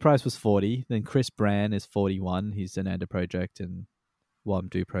the Stu Price was 40. Then Chris Brand is 41. He's Ananda Project and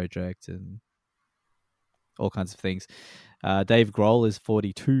Wamdu Project and all kinds of things. Dave Grohl is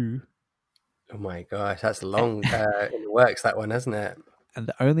 42. Oh my gosh, that's long in the works, that one, hasn't it? And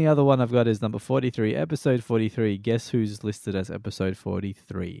the only other one I've got is number 43, episode 43. Guess who's listed as episode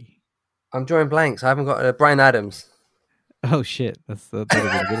 43? I'm drawing blanks. I haven't got Bryan Adams. Oh shit, that would be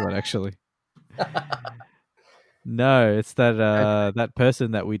a good one actually. No, it's that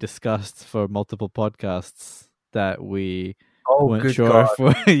person that we discussed for multiple podcasts that we weren't sure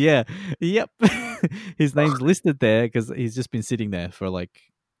for. Yeah, yep. His name's listed there because he's just been sitting there for like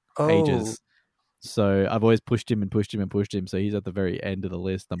ages. So I've always pushed him. So he's at the very end of the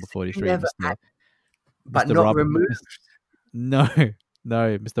list, number 43. But not removed. No,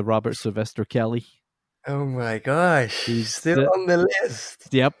 Mr. Robert Sylvester Kelly. Oh my gosh, he's still on the list.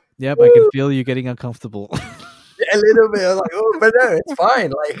 Yep. Woo! I can feel you getting uncomfortable. A little bit. I was like, oh, but no, it's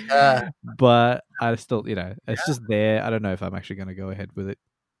fine. Like, but I still, it's just there. I don't know if I'm actually going to go ahead with it.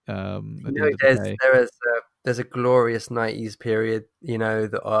 There's a glorious 90s period,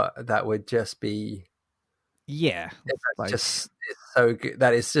 that would just be, it's so good.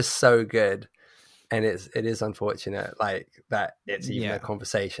 That is just so good, and it is unfortunate, like that it's even a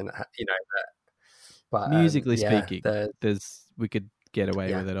conversation, that. But musically speaking, we could get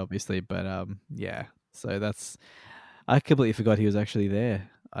away with it, obviously, but So that's, I completely forgot he was actually there.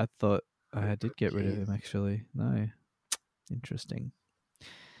 I thought I did get rid of him, actually. No, interesting.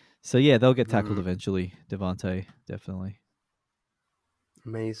 So yeah, they'll get tackled eventually. Devante, definitely.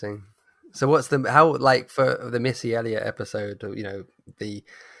 Amazing. So what's how for the Missy Elliott episode? The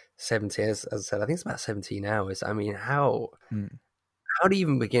 17, as I said, I think it's about 17 hours. I mean, how do you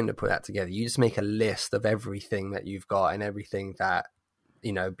even begin to put that together? You just make a list of everything that you've got and everything that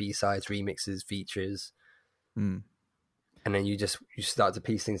B-sides, remixes, features, Mm. And then you start to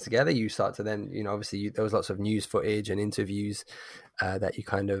piece things together. You start to then, obviously there was lots of news footage and interviews that you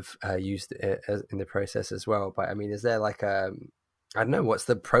kind of used in the process as well. But I mean, is there like I don't know, what's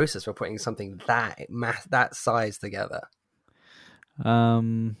the process for putting something that size together?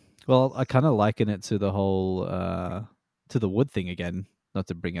 Well, I kind of liken it to the whole to the wood thing again. Not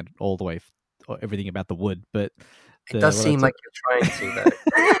to bring it all the way, everything about the wood, but it does seem like you're trying to,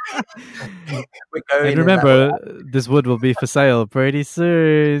 though. And remember, this wood will be for sale pretty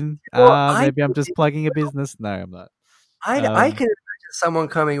soon. Well, maybe I'm just plugging a business. No, I'm not. I can imagine someone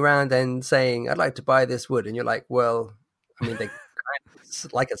coming around and saying, "I'd like to buy this wood," and you're like, "Well, I mean, they kind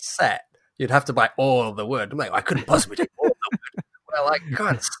of like a set. You'd have to buy all of the wood." I'm like, "I couldn't possibly take all of the wood." Well, I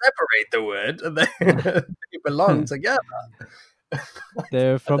can't separate the wood, and they belong together.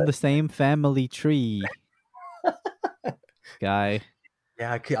 They're from the same family tree, guy.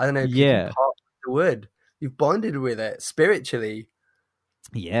 Yeah, I don't know. Yeah, part of the wood. You've bonded with it spiritually.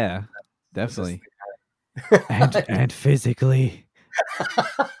 Yeah, definitely, and physically.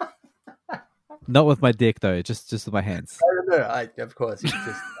 Not with my dick though, just with my hands. I don't know. Of course,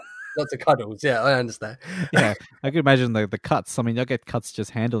 just lots of cuddles. Yeah, I understand. Yeah, I could imagine the cuts. I mean, I get cuts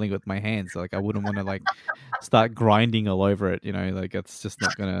just handling it with my hands. Like I wouldn't want to like start grinding all over it. Like it's just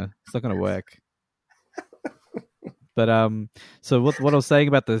not gonna work. But so what I was saying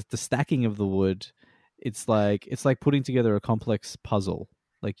about the stacking of the wood, it's like putting together a complex puzzle.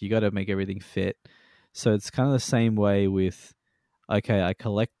 Like you got to make everything fit. So it's kind of the same way with, okay, I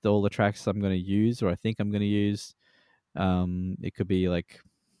collect all the tracks I'm going to use, or I think I'm going to use. It could be like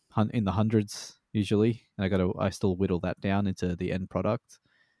in the hundreds usually, and I still whittle that down into the end product.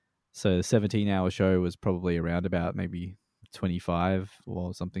 So the 17-hour show was probably around about maybe 25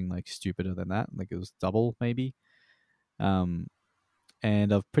 or something like stupider than that. Like it was double maybe. And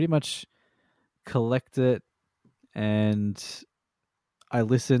I've pretty much collected, and I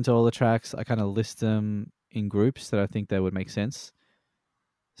listen to all the tracks. I kind of list them in groups that I think they would make sense.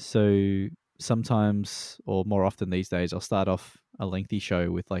 So sometimes, or more often these days, I'll start off a lengthy show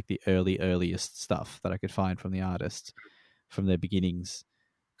with like the earliest stuff that I could find from the artist from their beginnings,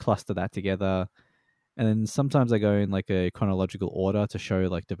 cluster that together. And then sometimes I go in like a chronological order to show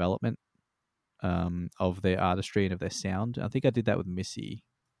like development of their artistry and of their sound. I think I did that with Missy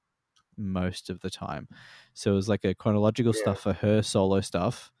most of the time. So it was like a chronological stuff for her solo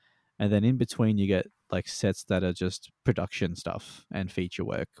stuff, and then in between you get like sets that are just production stuff and feature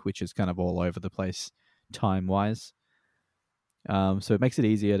work, which is kind of all over the place time wise. So it makes it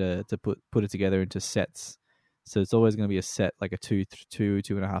easier to put it together into sets. So it's always going to be a set, like a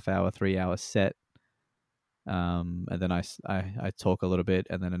 2.5 hour, 3 hour set. And then I talk a little bit,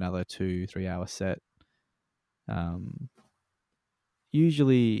 and then another 2-3 hour set.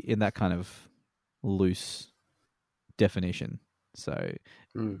 Usually in that kind of loose definition. So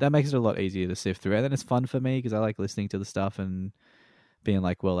that makes it a lot easier to sift through. And then it's fun for me because I like listening to the stuff and being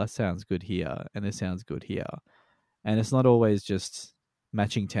like, well, that sounds good here, and this sounds good here. And it's not always just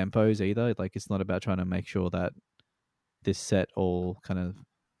matching tempos either. Like it's not about trying to make sure that this set all kind of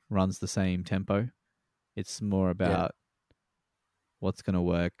runs the same tempo. It's more about what's going to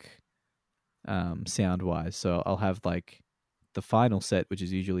work sound wise. So I'll have like the final set, which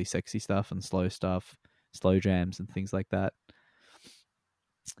is usually sexy stuff and slow stuff, slow jams and things like that.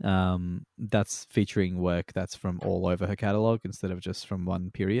 That's featuring work that's from all over her catalog instead of just from one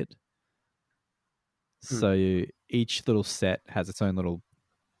period. So each little set has its own little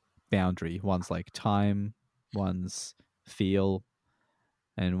boundary. One's like time, one's feel,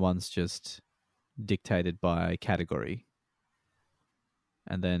 and one's just dictated by category.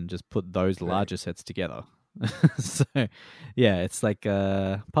 And then just put those larger sets together. So yeah, it's like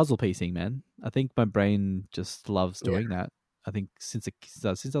puzzle piecing, man. I think my brain just loves doing that. I think since I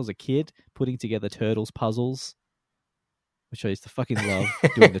was a kid, putting together Turtles puzzles, which I used to fucking love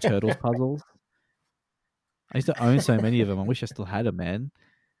doing the Turtles puzzles. I used to own so many of them. I wish I still had them, man.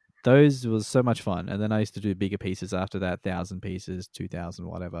 Those was so much fun. And then I used to do bigger pieces after that, 1,000 pieces, 2,000,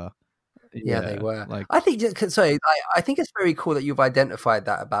 whatever. Yeah, they were. Like, I think I think it's very cool that you've identified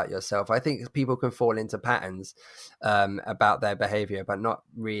that about yourself. I think people can fall into patterns about their behavior, but not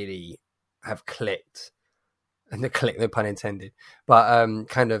really have clicked. And the click, no pun intended, but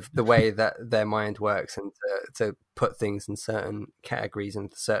kind of the way that their mind works, and to put things in certain categories and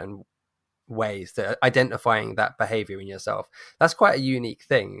certain ways, to identifying that behavior in yourself. That's quite a unique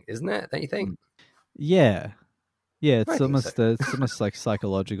thing, isn't it? Don't you think? Yeah. It's almost like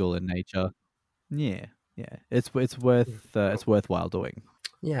psychological in nature. Yeah. It's worthwhile doing.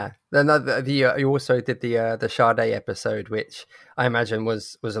 Yeah. Then you also did the Sade episode, which I imagine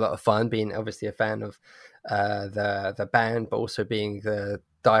was a lot of fun. Being obviously a fan of the band, but also being the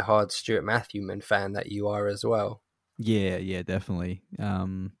diehard Stuart Matthewman fan that you are as well. Yeah, definitely.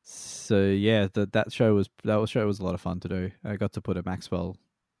 So yeah, that show was a lot of fun to do. I got to put a Maxwell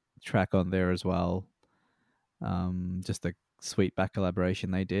track on there as well. Just a sweet back collaboration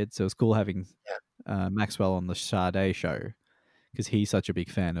they did. So it was cool having Maxwell on the Sade show because he's such a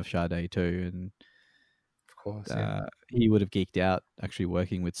big fan of Sade too, and of course, he would have geeked out actually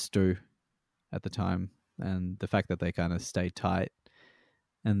working with Stu at the time, and the fact that they kind of stayed tight.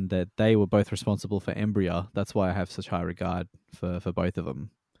 And that they were both responsible for Embrya. That's why I have such high regard for both of them.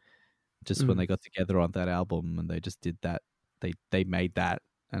 Just when they got together on that album and they just did that, they made that,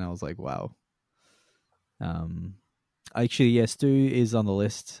 and I was like, wow. Actually, yeah, Stu is on the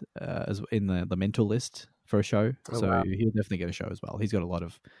list as in the mental list for a show, so wow. He'll definitely get a show as well. He's got a lot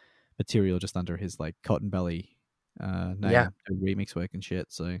of material just under his like Cotton Belly name, remix work and shit.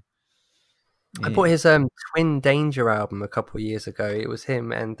 So. I bought his Twin Danger album a couple of years ago. It was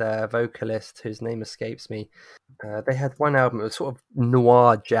him and a vocalist whose name escapes me. They had one album. It was sort of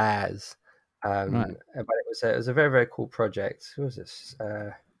noir jazz, but it was a very, very cool project. Who was this?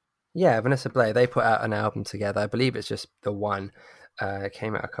 Vanessa Blair. They put out an album together. I believe it's just the one. It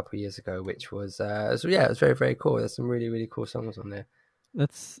came out a couple of years ago, which was it was very, very cool. There's some really, really cool songs on there.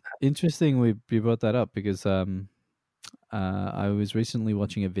 That's interesting. We brought that up because. I was recently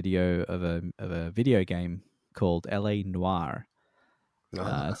watching a video of a video game called LA Noire.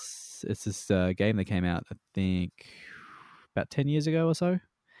 It's this game that came out, I think, about 10 years ago or so,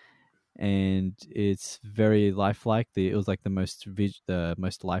 and it's very lifelike. It was like the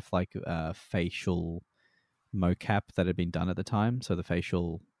most lifelike facial mocap that had been done at the time. So the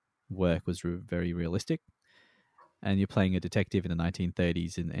facial work was very realistic. And you're playing a detective in the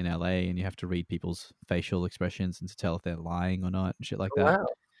 1930s in LA, and you have to read people's facial expressions and to tell if they're lying or not and shit like that.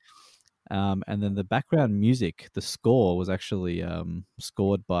 Wow. And then the background music, the score was actually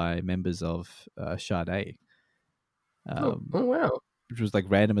scored by members of Sade. Wow. Which was like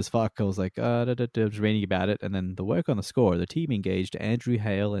random as fuck. I was like, I was reading about it. And then the work on the score, the team engaged Andrew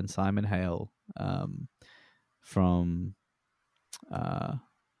Hale and Simon Hale from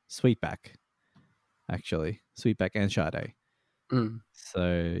Sweetback. Actually, Sweetback and Sade.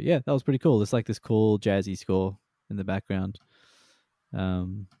 So yeah, that was pretty cool. It's like this cool jazzy score in the background,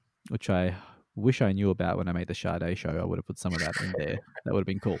 which I wish I knew about when I made the Sade show. I would have put some of that in there. That would have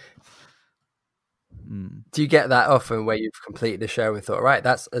been cool. Do you get that often where you've completed the show and thought, right,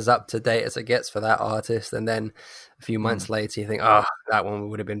 that's as up to date as it gets for that artist, and then a few months later you think, oh, that one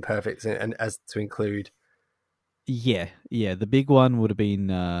would have been perfect and as to include? Yeah. The big one would have been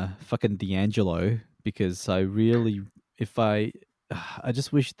fucking D'Angelo. Because I really, I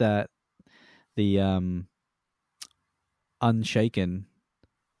just wish that the Unshaken,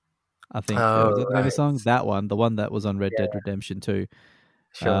 I think, the song, that one, the one that was on Red Dead Redemption 2.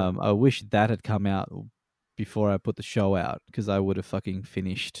 Sure. I wish that had come out before I put the show out, because I would have fucking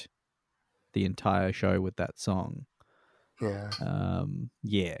finished the entire show with that song.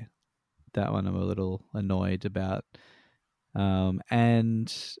 Yeah. That one I'm a little annoyed about.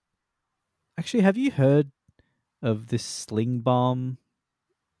 And actually, have you heard of this Sling Bomb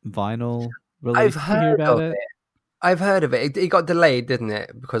vinyl release? I've heard of it. I've heard of it. It got delayed, didn't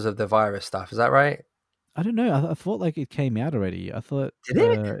it, because of the virus stuff? Is that right? I don't know. I thought like it came out already. I thought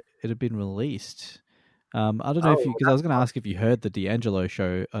it had been released. I don't know because I was going to ask if you heard the D'Angelo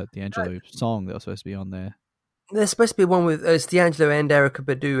show, D'Angelo song that was supposed to be on there. There's supposed to be one with it's D'Angelo and Erykah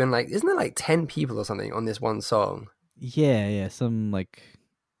Badu, and isn't there like 10 people or something on this one song? Yeah, some like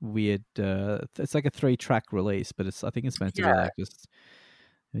weird. It's like a 3-track release, but I think it's meant to be like just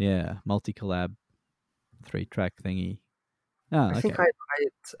multi collab 3-track thingy. I think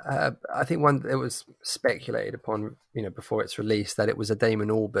I think one it was speculated upon, before it's released, that it was a Damon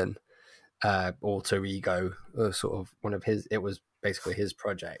Albarn alter ego, sort of one of his. It was basically his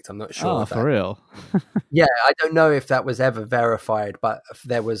project. I'm not sure. Oh, for real? Yeah, I don't know if that was ever verified, but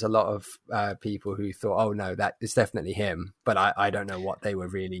there was a lot of people who thought, "Oh no, that is definitely him." But I don't know what they were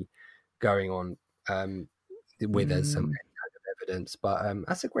really going on with as some kind of evidence. But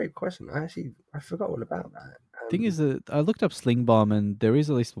that's a great question. I forgot all about that. Thing is that I looked up Sling Bomb, and there is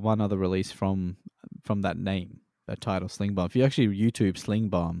at least one other release from that name, that title, Sling Bomb. If you actually YouTube Sling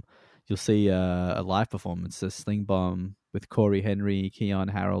Bomb, you'll see a live performance of Sling Bomb with Corey Henry, Keon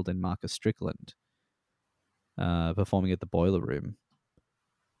Harold, and Marcus Strickland performing at the Boiler Room.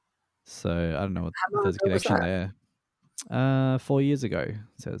 So I don't know if there's a connection there. 4 years ago, it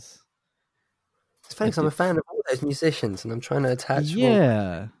says. It's funny 'cause I'm a fan of all those musicians, and I'm trying to attach.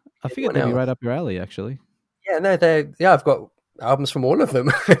 Yeah, I figured they'd be right up your alley, actually. Yeah, no, I've got albums from all of them.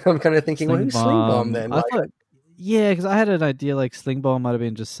 I'm kind of thinking, well, who's Sling Bomb then? Because I had an idea like Sling Bomb might have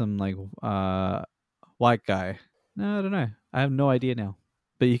been just some like white guy. No, I don't know. I have no idea now.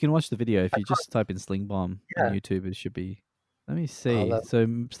 But you can watch the video if you just type in Sling Bomb on YouTube. It should be. Let me see.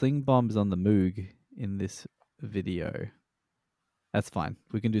 So Sling Bomb is on the Moog in this video. That's fine.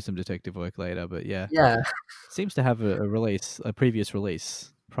 We can do some detective work later. But yeah, seems to have a previous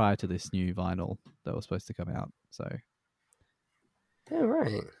release prior to this new vinyl that was supposed to come out. So. Yeah,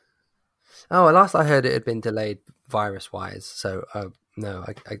 right. Oh, well, last I heard it had been delayed virus-wise. So, no,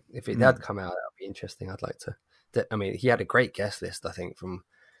 if it had come out, that would be interesting. I'd like to. I mean, he had a great guest list, I think, from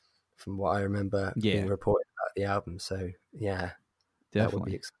what I remember being reported about the album. So, yeah, definitely. That would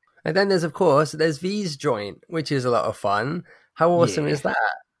be exciting. And then there's V's Joint, which is a lot of fun. How awesome is that?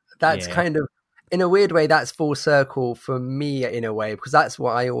 That's kind of, in a weird way, that's full circle for me in a way, because that's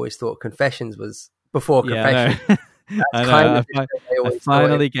what I always thought Confessions was before Confessions. I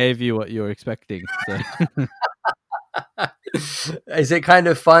finally gave you what you were expecting. So. Is it kind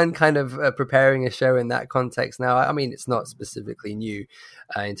of fun, preparing a show in that context now? I mean, it's not specifically new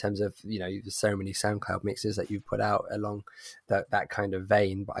in terms of, there's so many SoundCloud mixes that you've put out along that kind of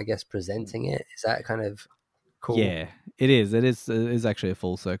vein, but I guess presenting it, is that kind of cool? Yeah, it is. It is actually a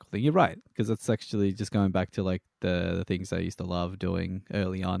full circle thing. You're right, because it's actually just going back to like the things I used to love doing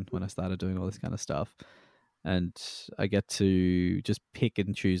early on when I started doing all this kind of stuff. And I get to just pick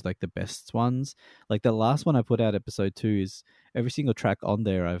and choose like the best ones. Like the last one I put out, episode 2, is every single track on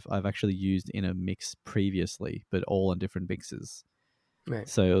there I've actually used in a mix previously, but all on different mixes. Right.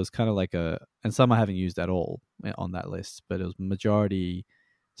 So it was kind of like and some I haven't used at all on that list, but it was majority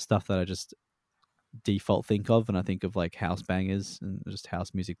stuff that I just default think of, and I think of like house bangers and just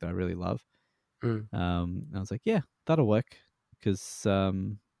house music that I really love. I was like, yeah, that'll work, because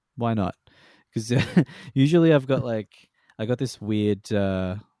why not? Because usually I got this weird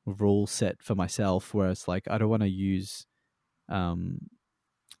rule set for myself where it's like I don't want to use the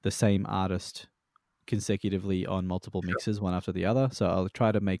same artist consecutively on multiple mixes, one after the other. So I'll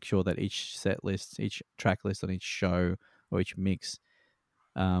try to make sure that each set list, each track list on each show or each mix,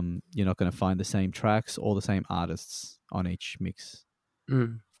 you're not going to find the same tracks or the same artists on each mix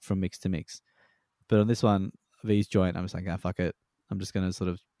from mix to mix. But on this one, V's Joint, I'm just like, fuck it. I'm just going to sort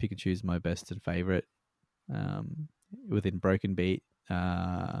of pick and choose my best and favorite within Broken Beat,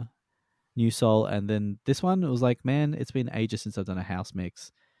 New Soul. And then this one, it was like, man, it's been ages since I've done a house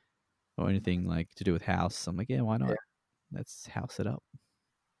mix or anything like to do with house. I'm like, yeah, why not? Yeah. Let's house it up.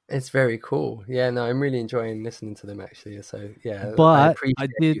 It's very cool. Yeah, no, I'm really enjoying listening to them actually. So yeah, but I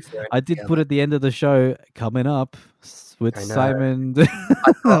did put at the end of the show coming up with Simon.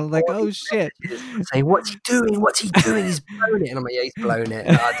 I'm like, oh shit! Say, what's he doing? What's he doing? He's blown it, and I'm like, yeah, he's blown it.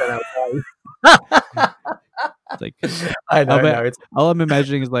 I don't know. It's like, I don't know. All I'm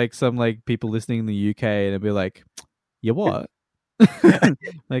imagining is like some like people listening in the UK, and it'll be like, yeah, what?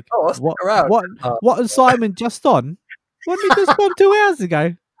 Like, what is Simon just on? Wasn't he just on 2 hours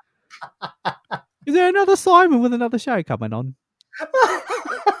ago? Is there another Simon with another show coming on?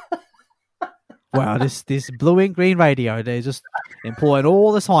 Wow, this Blue Ink Green Radio, they're just employing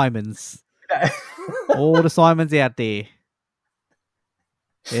all the Simons. All the Simons out there.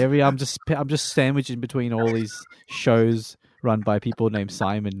 I'm just sandwiched in between all these shows run by people named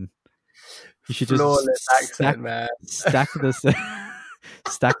Simon. You should just stack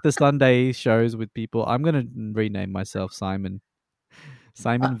the Sunday shows with people. I'm gonna rename myself Simon.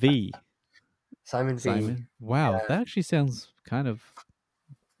 Simon V. Simon V. Wow, that actually sounds kind of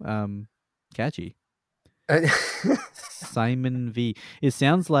catchy. Simon V. It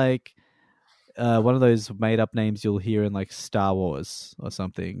sounds like one of those made-up names you'll hear in like Star Wars or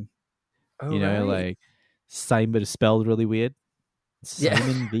something. Oh, like Simon is spelled really weird.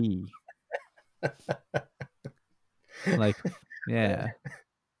 Simon V. Like, yeah,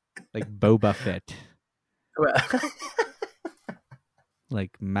 like Boba Fett.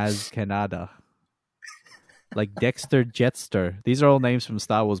 Like Maz Kanata. Like Dexter Jetster. These are all names from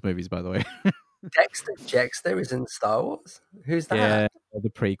Star Wars movies, by the way. Dexter Jetster is in Star Wars? Who's that? Yeah, the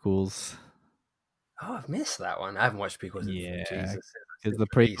prequels. Oh, I've missed that one. I haven't watched prequels. Yeah, because the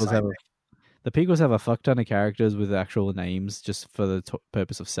prequels have a fuck ton of characters with actual names just for the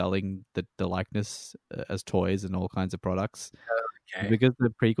purpose of selling the likeness as toys and all kinds of products. Okay. Because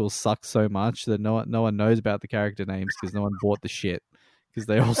the prequels suck so much that no one knows about the character names because no one bought the shit because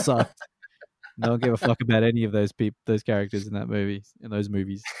they all sucked. No one gave a fuck about any of those characters in those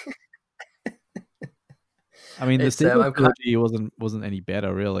movies. I mean, the It's, sequel trilogy wasn't any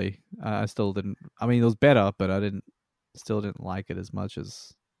better, really. I still didn't. I mean, it was better, but I still didn't like it as much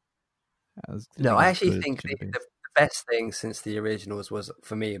as. No, I actually think the best thing since the originals was,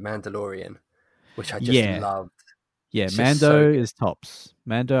 for me, Mandalorian, which I just loved. Yeah, Mando is tops.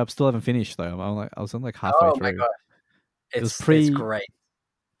 Mando, I still haven't finished though. I was on like halfway through. My god, it's great.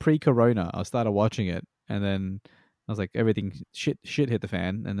 Pre-corona, I started watching it, and then I was like, everything shit hit the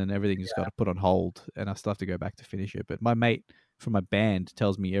fan, and then everything just got put on hold, and I still have to go back to finish it. But my mate from my band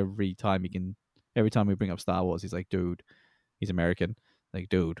tells me every time we bring up Star Wars, he's like, dude, he's American, like,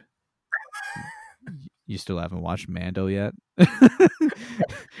 dude, you still haven't watched Mando yet?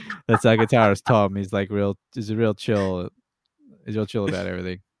 That's our guitarist Tom. He's like he's real chill about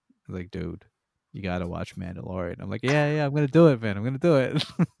everything. I'm like, dude, you gotta watch Mandalorian. I'm like, yeah, I'm gonna do it, man. I'm gonna do it.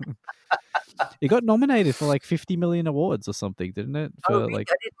 It got nominated for like 50 million awards or something, didn't it? For, really?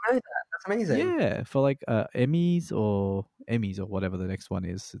 I didn't know that. That's amazing. Yeah, for like Emmys or whatever the next one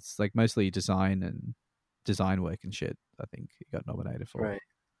is. It's like mostly design work and shit. I think it got nominated for. Right.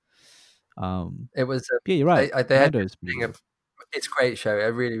 It was yeah, you're right. They had it's a great show. I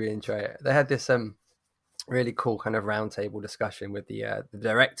really, really enjoy it. They had this really cool kind of roundtable discussion with the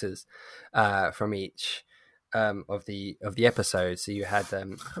directors from each of the episodes. So you had I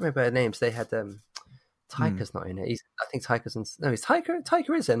can't remember their names. They had Taika's not in it. I think Taika's in. No, is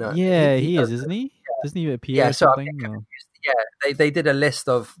Taika is in it. Yeah, he is, isn't he? Doesn't he appear? Yeah, so they did a list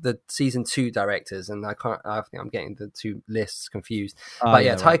of the season 2 directors, and I think I'm getting the two lists confused. But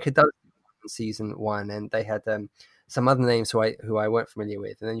Taika does in season 1, and they had some other names who I weren't familiar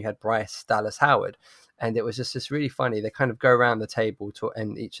with, and then you had Bryce Dallas Howard, and it was just really funny. They kind of go around the table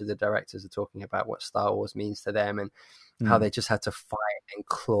and each of the directors are talking about what Star Wars means to them and how they just had to fight and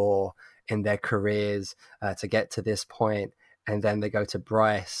claw in their careers to get to this point. And then they go to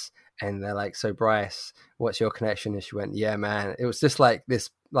Bryce and they're like, so Bryce, what's your connection? And she went, yeah, man, it was just like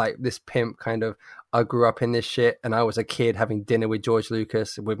this pimp kind of, I grew up in this shit and I was a kid having dinner with George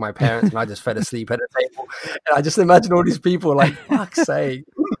Lucas with my parents and I just fell asleep at a table. And I just imagine all these people like, fuck's sake,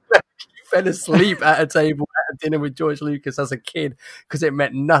 you fell asleep at a table at a dinner with George Lucas as a kid because it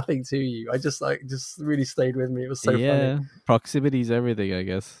meant nothing to you. I just really stayed with me. It was so funny. Proximity is everything, I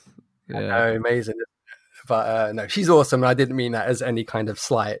guess. Yeah, I know, amazing. But no, she's awesome. And I didn't mean that as any kind of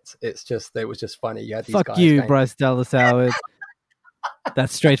slight. It was just funny. You had these Fuck guys you, Bryce Dallas Howard.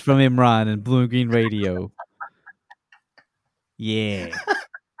 That's straight from Imran and Blue and Green Radio. Yeah.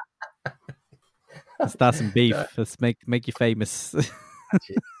 Let's start some beef. Let's make you famous.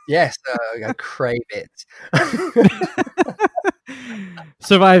 Yes, I crave it.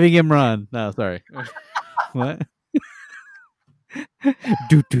 Surviving Imran. No, sorry. What?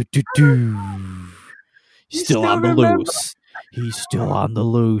 Do. He's still on the loose. He's still on the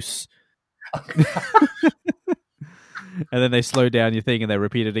loose. And then they slow down your thing and they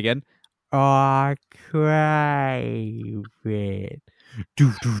repeat it again. I crave it.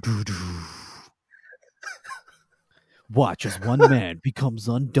 Do. Watch as one man becomes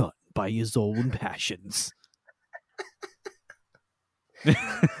undone by his own passions.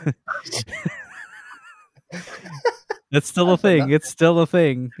 It's still a thing. It's still a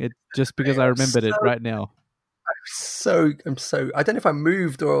thing. It just because I remembered it right now. I'm so. I don't know if I'm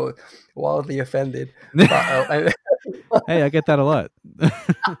moved or wildly offended. But, hey, I get that a lot.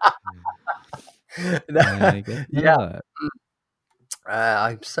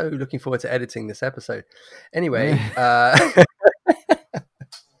 I'm so looking forward to editing this episode. Anyway,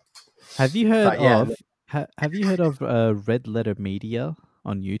 have you heard of Red Letter Media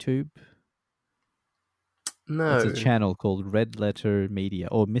on YouTube? No, it's a channel called Red Letter Media,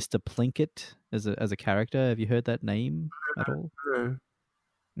 or Mr. Plinkett as a character. Have you heard that name at all? No.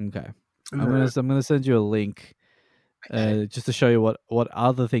 Okay, I'm gonna send you a link, just to show you what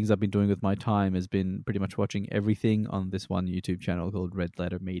other things I've been doing with my time has been pretty much watching everything on this one YouTube channel called Red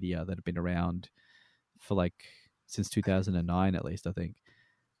Letter Media that have been around for since 2009 at least, I think.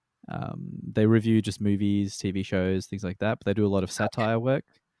 They review just movies, TV shows, things like that, but they do a lot of satire work.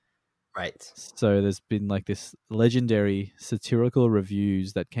 Right. So there's been this legendary satirical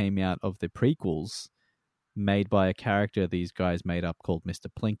reviews that came out of the prequels made by a character these guys made up called Mr.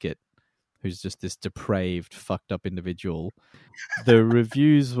 Plinkett, who's just this depraved, fucked up individual. The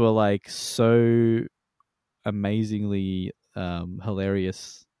reviews were so amazingly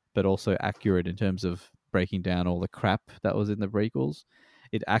hilarious, but also accurate in terms of breaking down all the crap that was in the prequels.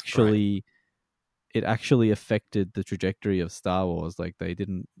 It actually affected the trajectory of Star Wars.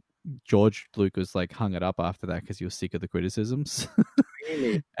 George Lucas hung it up after that because he was sick of the criticisms.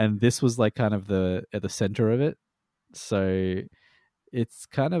 Really? And this was kind of at the center of it. So it's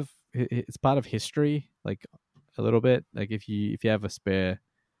part of history. a little bit. Like if you have a spare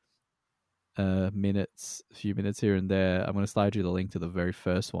a few minutes here and there, I'm going to slide you the link to the very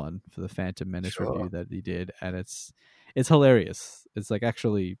first one for the Phantom Menace review that he did, and it's hilarious. It's like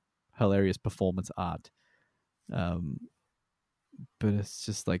actually hilarious performance art. But it's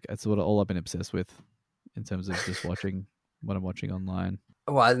just like it's all I've been obsessed with in terms of just watching what I'm watching online.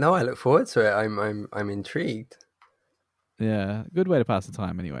 Well, no, I look forward to it. I'm intrigued. Yeah, good way to pass the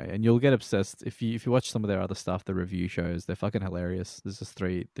time anyway. And you'll get obsessed if you watch some of their other stuff, the review shows. They're fucking hilarious. There's just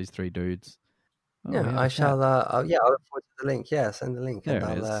these three dudes. Oh, yeah, I shall. I'll look forward to the link. Yeah, send the link. There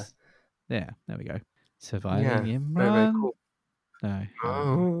and it is. Yeah, there we go. Surviving Imran. Very, very cool.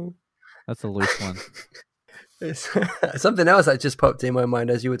 No, that's a loose one. It's something else that just popped in my mind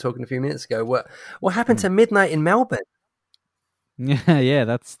as you were talking a few minutes ago. What happened to Midnight in Melbourne? Yeah,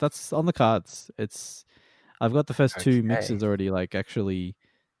 that's on the cards. I've got the first two mixes already, like actually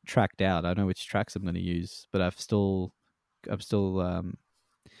tracked out. I know which tracks I'm going to use, but I'm still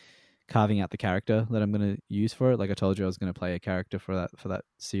carving out the character that I'm going to use for it. Like I told you, I was going to play a character for that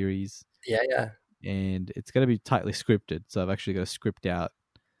series. Yeah. And it's going to be tightly scripted, so I've actually got to script out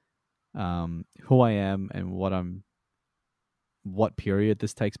who I am and what period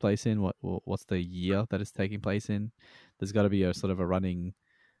this takes place in, what's the year that it's taking place in. There's got to be a sort of a running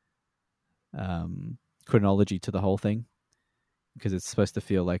chronology to the whole thing, because it's supposed to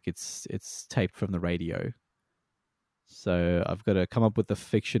feel like it's taped from the radio. So I've got to come up with a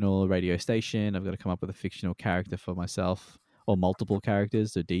fictional radio station. I've got to come up with a fictional character for myself, or multiple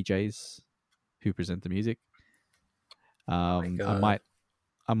characters, or DJs who present the music. I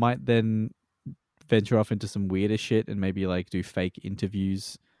might then venture off into some weirder shit and maybe like do fake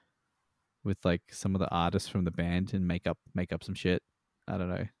interviews with like some of the artists from the band and make up some shit. I don't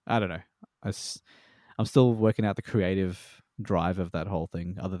know. I'm still working out the creative drive of that whole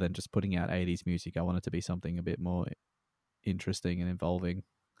thing. Other than just putting out 80s music, I want it to be something a bit more interesting and involving.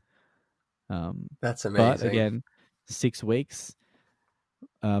 That's amazing. But again, 6 weeks.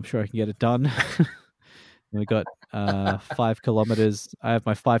 I'm sure I can get it done. We got 5 kilometers. I have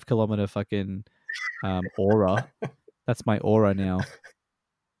my 5 kilometer fucking aura. That's my aura now.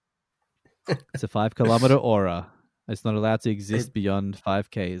 It's a 5 kilometer aura. It's not allowed to exist beyond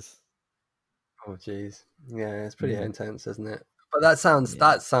 5Ks. Oh jeez, yeah, it's pretty intense, isn't it? But that sounds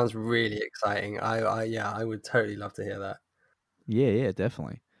really exciting. I would totally love to hear that. Yeah,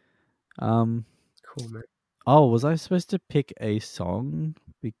 definitely. Cool, man. Oh, was I supposed to pick a song?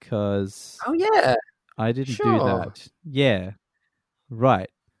 Because I didn't do that. Yeah, right.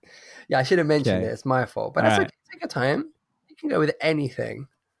 Yeah, I should have mentioned it. It's my fault, but that's okay. Take your time. You can go with anything.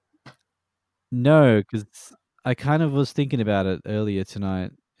 No, because I kind of was thinking about it earlier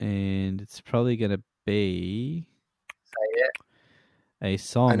tonight, and it's probably going to be a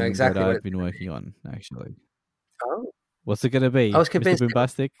song that I've been working on, actually. Oh. What's it going to be? I was convinced. Mr.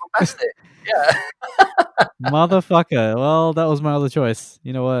 Boombastic? Boombastic, yeah. Motherfucker. Well, that was my other choice.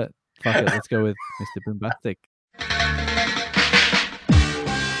 You know what? Fuck it. Let's go with Mr. Boombastic.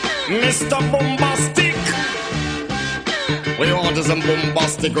 Mr. Boombastic. We want some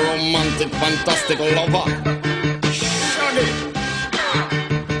bombastic, romantic, fantastic lover. Shaggy.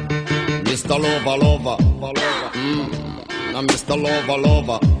 Mr. Lover. Now Mr. Lover.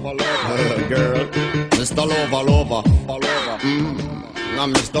 Girl. Mr. Lover. Now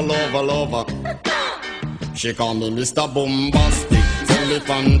Mr. Lover. She call me Mr. Boombastic. Tell me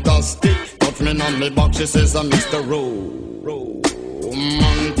fantastic. Touch me on me back. She says I'm Mr.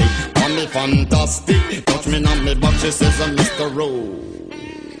 Romantic. Call me fantastic. Touch me on me back. She says I'm Mr.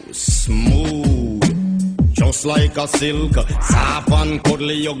 Smooth. Just like a silk, soft and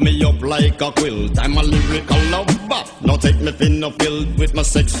cuddly, hug me up like a quilt. I'm a lyrical lover. Now take me thin or filled with my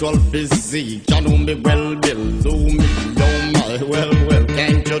sexual physique. You know me well, Bill. Do me, oh my, well,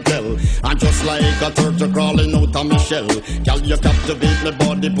 can't you tell? I'm just like a turtle crawling out of my shell. Girl, you captivate my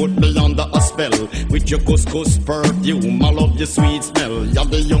body, put me under a spell. With your couscous perfume, I love your sweet smell. You're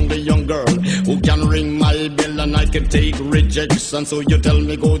the young girl who can ring my bell, and I can take rejection. So you tell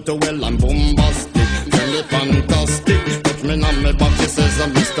me go to well, I'm bombastic. Tell me fantastic. Touch me on my back, she says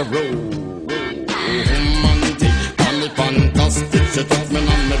I'm Mr. Romantic. Tell me fantastic. She touch me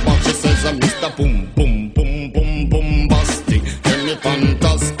on my back, she says I'm Mr. Boombastic. Tell me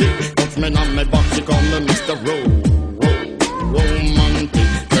fantastic. Touch me on my back, she call me Mr. Romantic.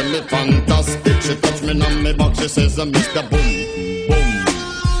 Tell me fantastic. She touch me on my back, she says I'm Mr. Boom.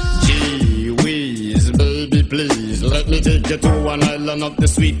 Gee whiz, baby, please let me take you to an island of the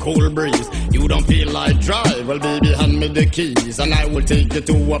sweet cool breeze. You don't feel like drive? Well, baby, hand me the keys, and I will take you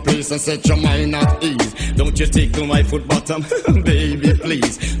to a place and set your mind at ease. Don't you tickle my foot bottom, baby,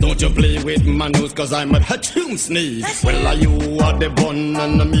 please. Don't you play with my my nose cause I'm a hatchoon sneeze. Well, are you are the bun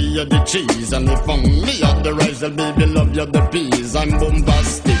and me are the cheese. And if I'm me are the rice, well, baby, love you the peas. I'm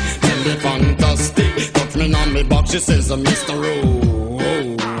bombastic, tell me fantastic. Touch me on me box, she says, Mr.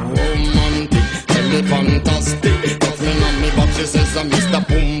 Romantic. Tell me fantastic, touch me on me box, she says, Mr.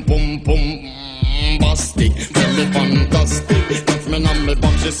 Pum Pum Pum. Bastic, tell me fantastic. Touch me on me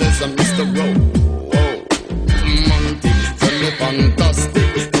box, she says, Mr. Romantic. Tell me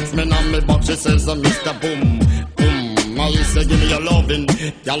fantastic. Touch me on me box, she says, Mr. Boom Boom. I say, give me your lovin',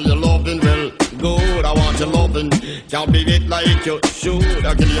 girl, your lovin', well, good. I want your lovin', can't beat it like you should.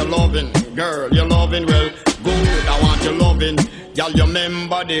 I give you your lovin', girl, your lovin', well, good. I want your lovin', girl, you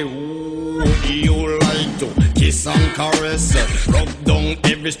remember the wood you like to kiss and caress, rub down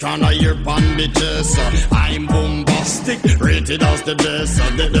every strand of your bandages. I'm bombastic, rated as the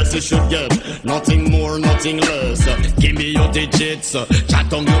best you should get, nothing more, nothing less. Give me your digits,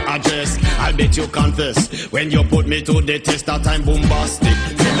 chat on your address. I'll bet you confess when you put me to the test that I'm bombastic.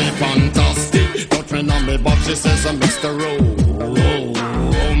 Tell me fantastic, touch me on me box, she says, Mr. Romantic.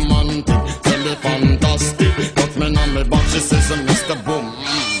 Tell me fantastic, touch me on me box, she says, Mr. Boom.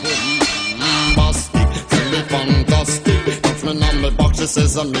 Fantastic, touch me on me box, she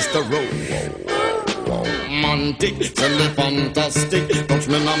says, Mr. Romantic. Tell me fantastic, touch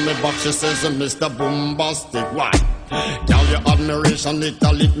me on me box, she says, Mr. Bombastic. Why? Girl, your admiration, it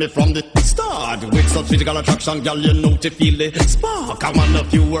lit me from the start. With such physical attraction, girl, you know to feel the spark. I want a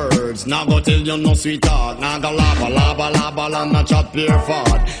few words, now go tell you no sweetheart. Now go laba, and chat pure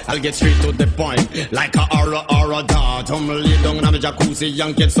fart. I'll get straight to the point, like a aura dart. Lay down in a jacuzzi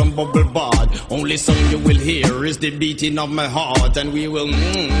and get some bubble bath. Only song you will hear is the beating of my heart. And we will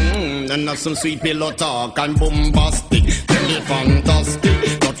and have some sweet pillow talk. I'm bombastic, tell me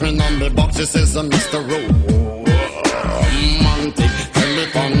fantastic. Touch me on me box, she says, Mr. Romantic. Tell me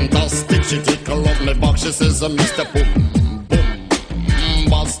fantastic, she tickle up my box, she says, Mr. Boom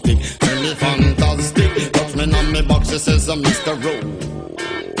Bombastic. Tell me fantastic, touch me on me box, she says, Mr.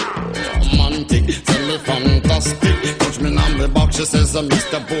 Romantic. Tell me fantastic, touch me on me box, she says,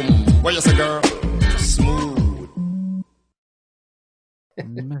 Mr. Boom. What you say, girl? Smooth.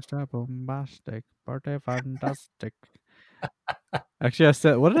 Mr. Bombastic, birthday fantastic. Actually, I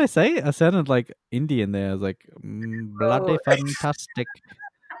said, what did I say? I sounded like Indian there. I was like, bloody fantastic.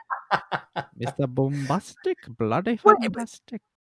 Mr. Bombastic, bloody fantastic.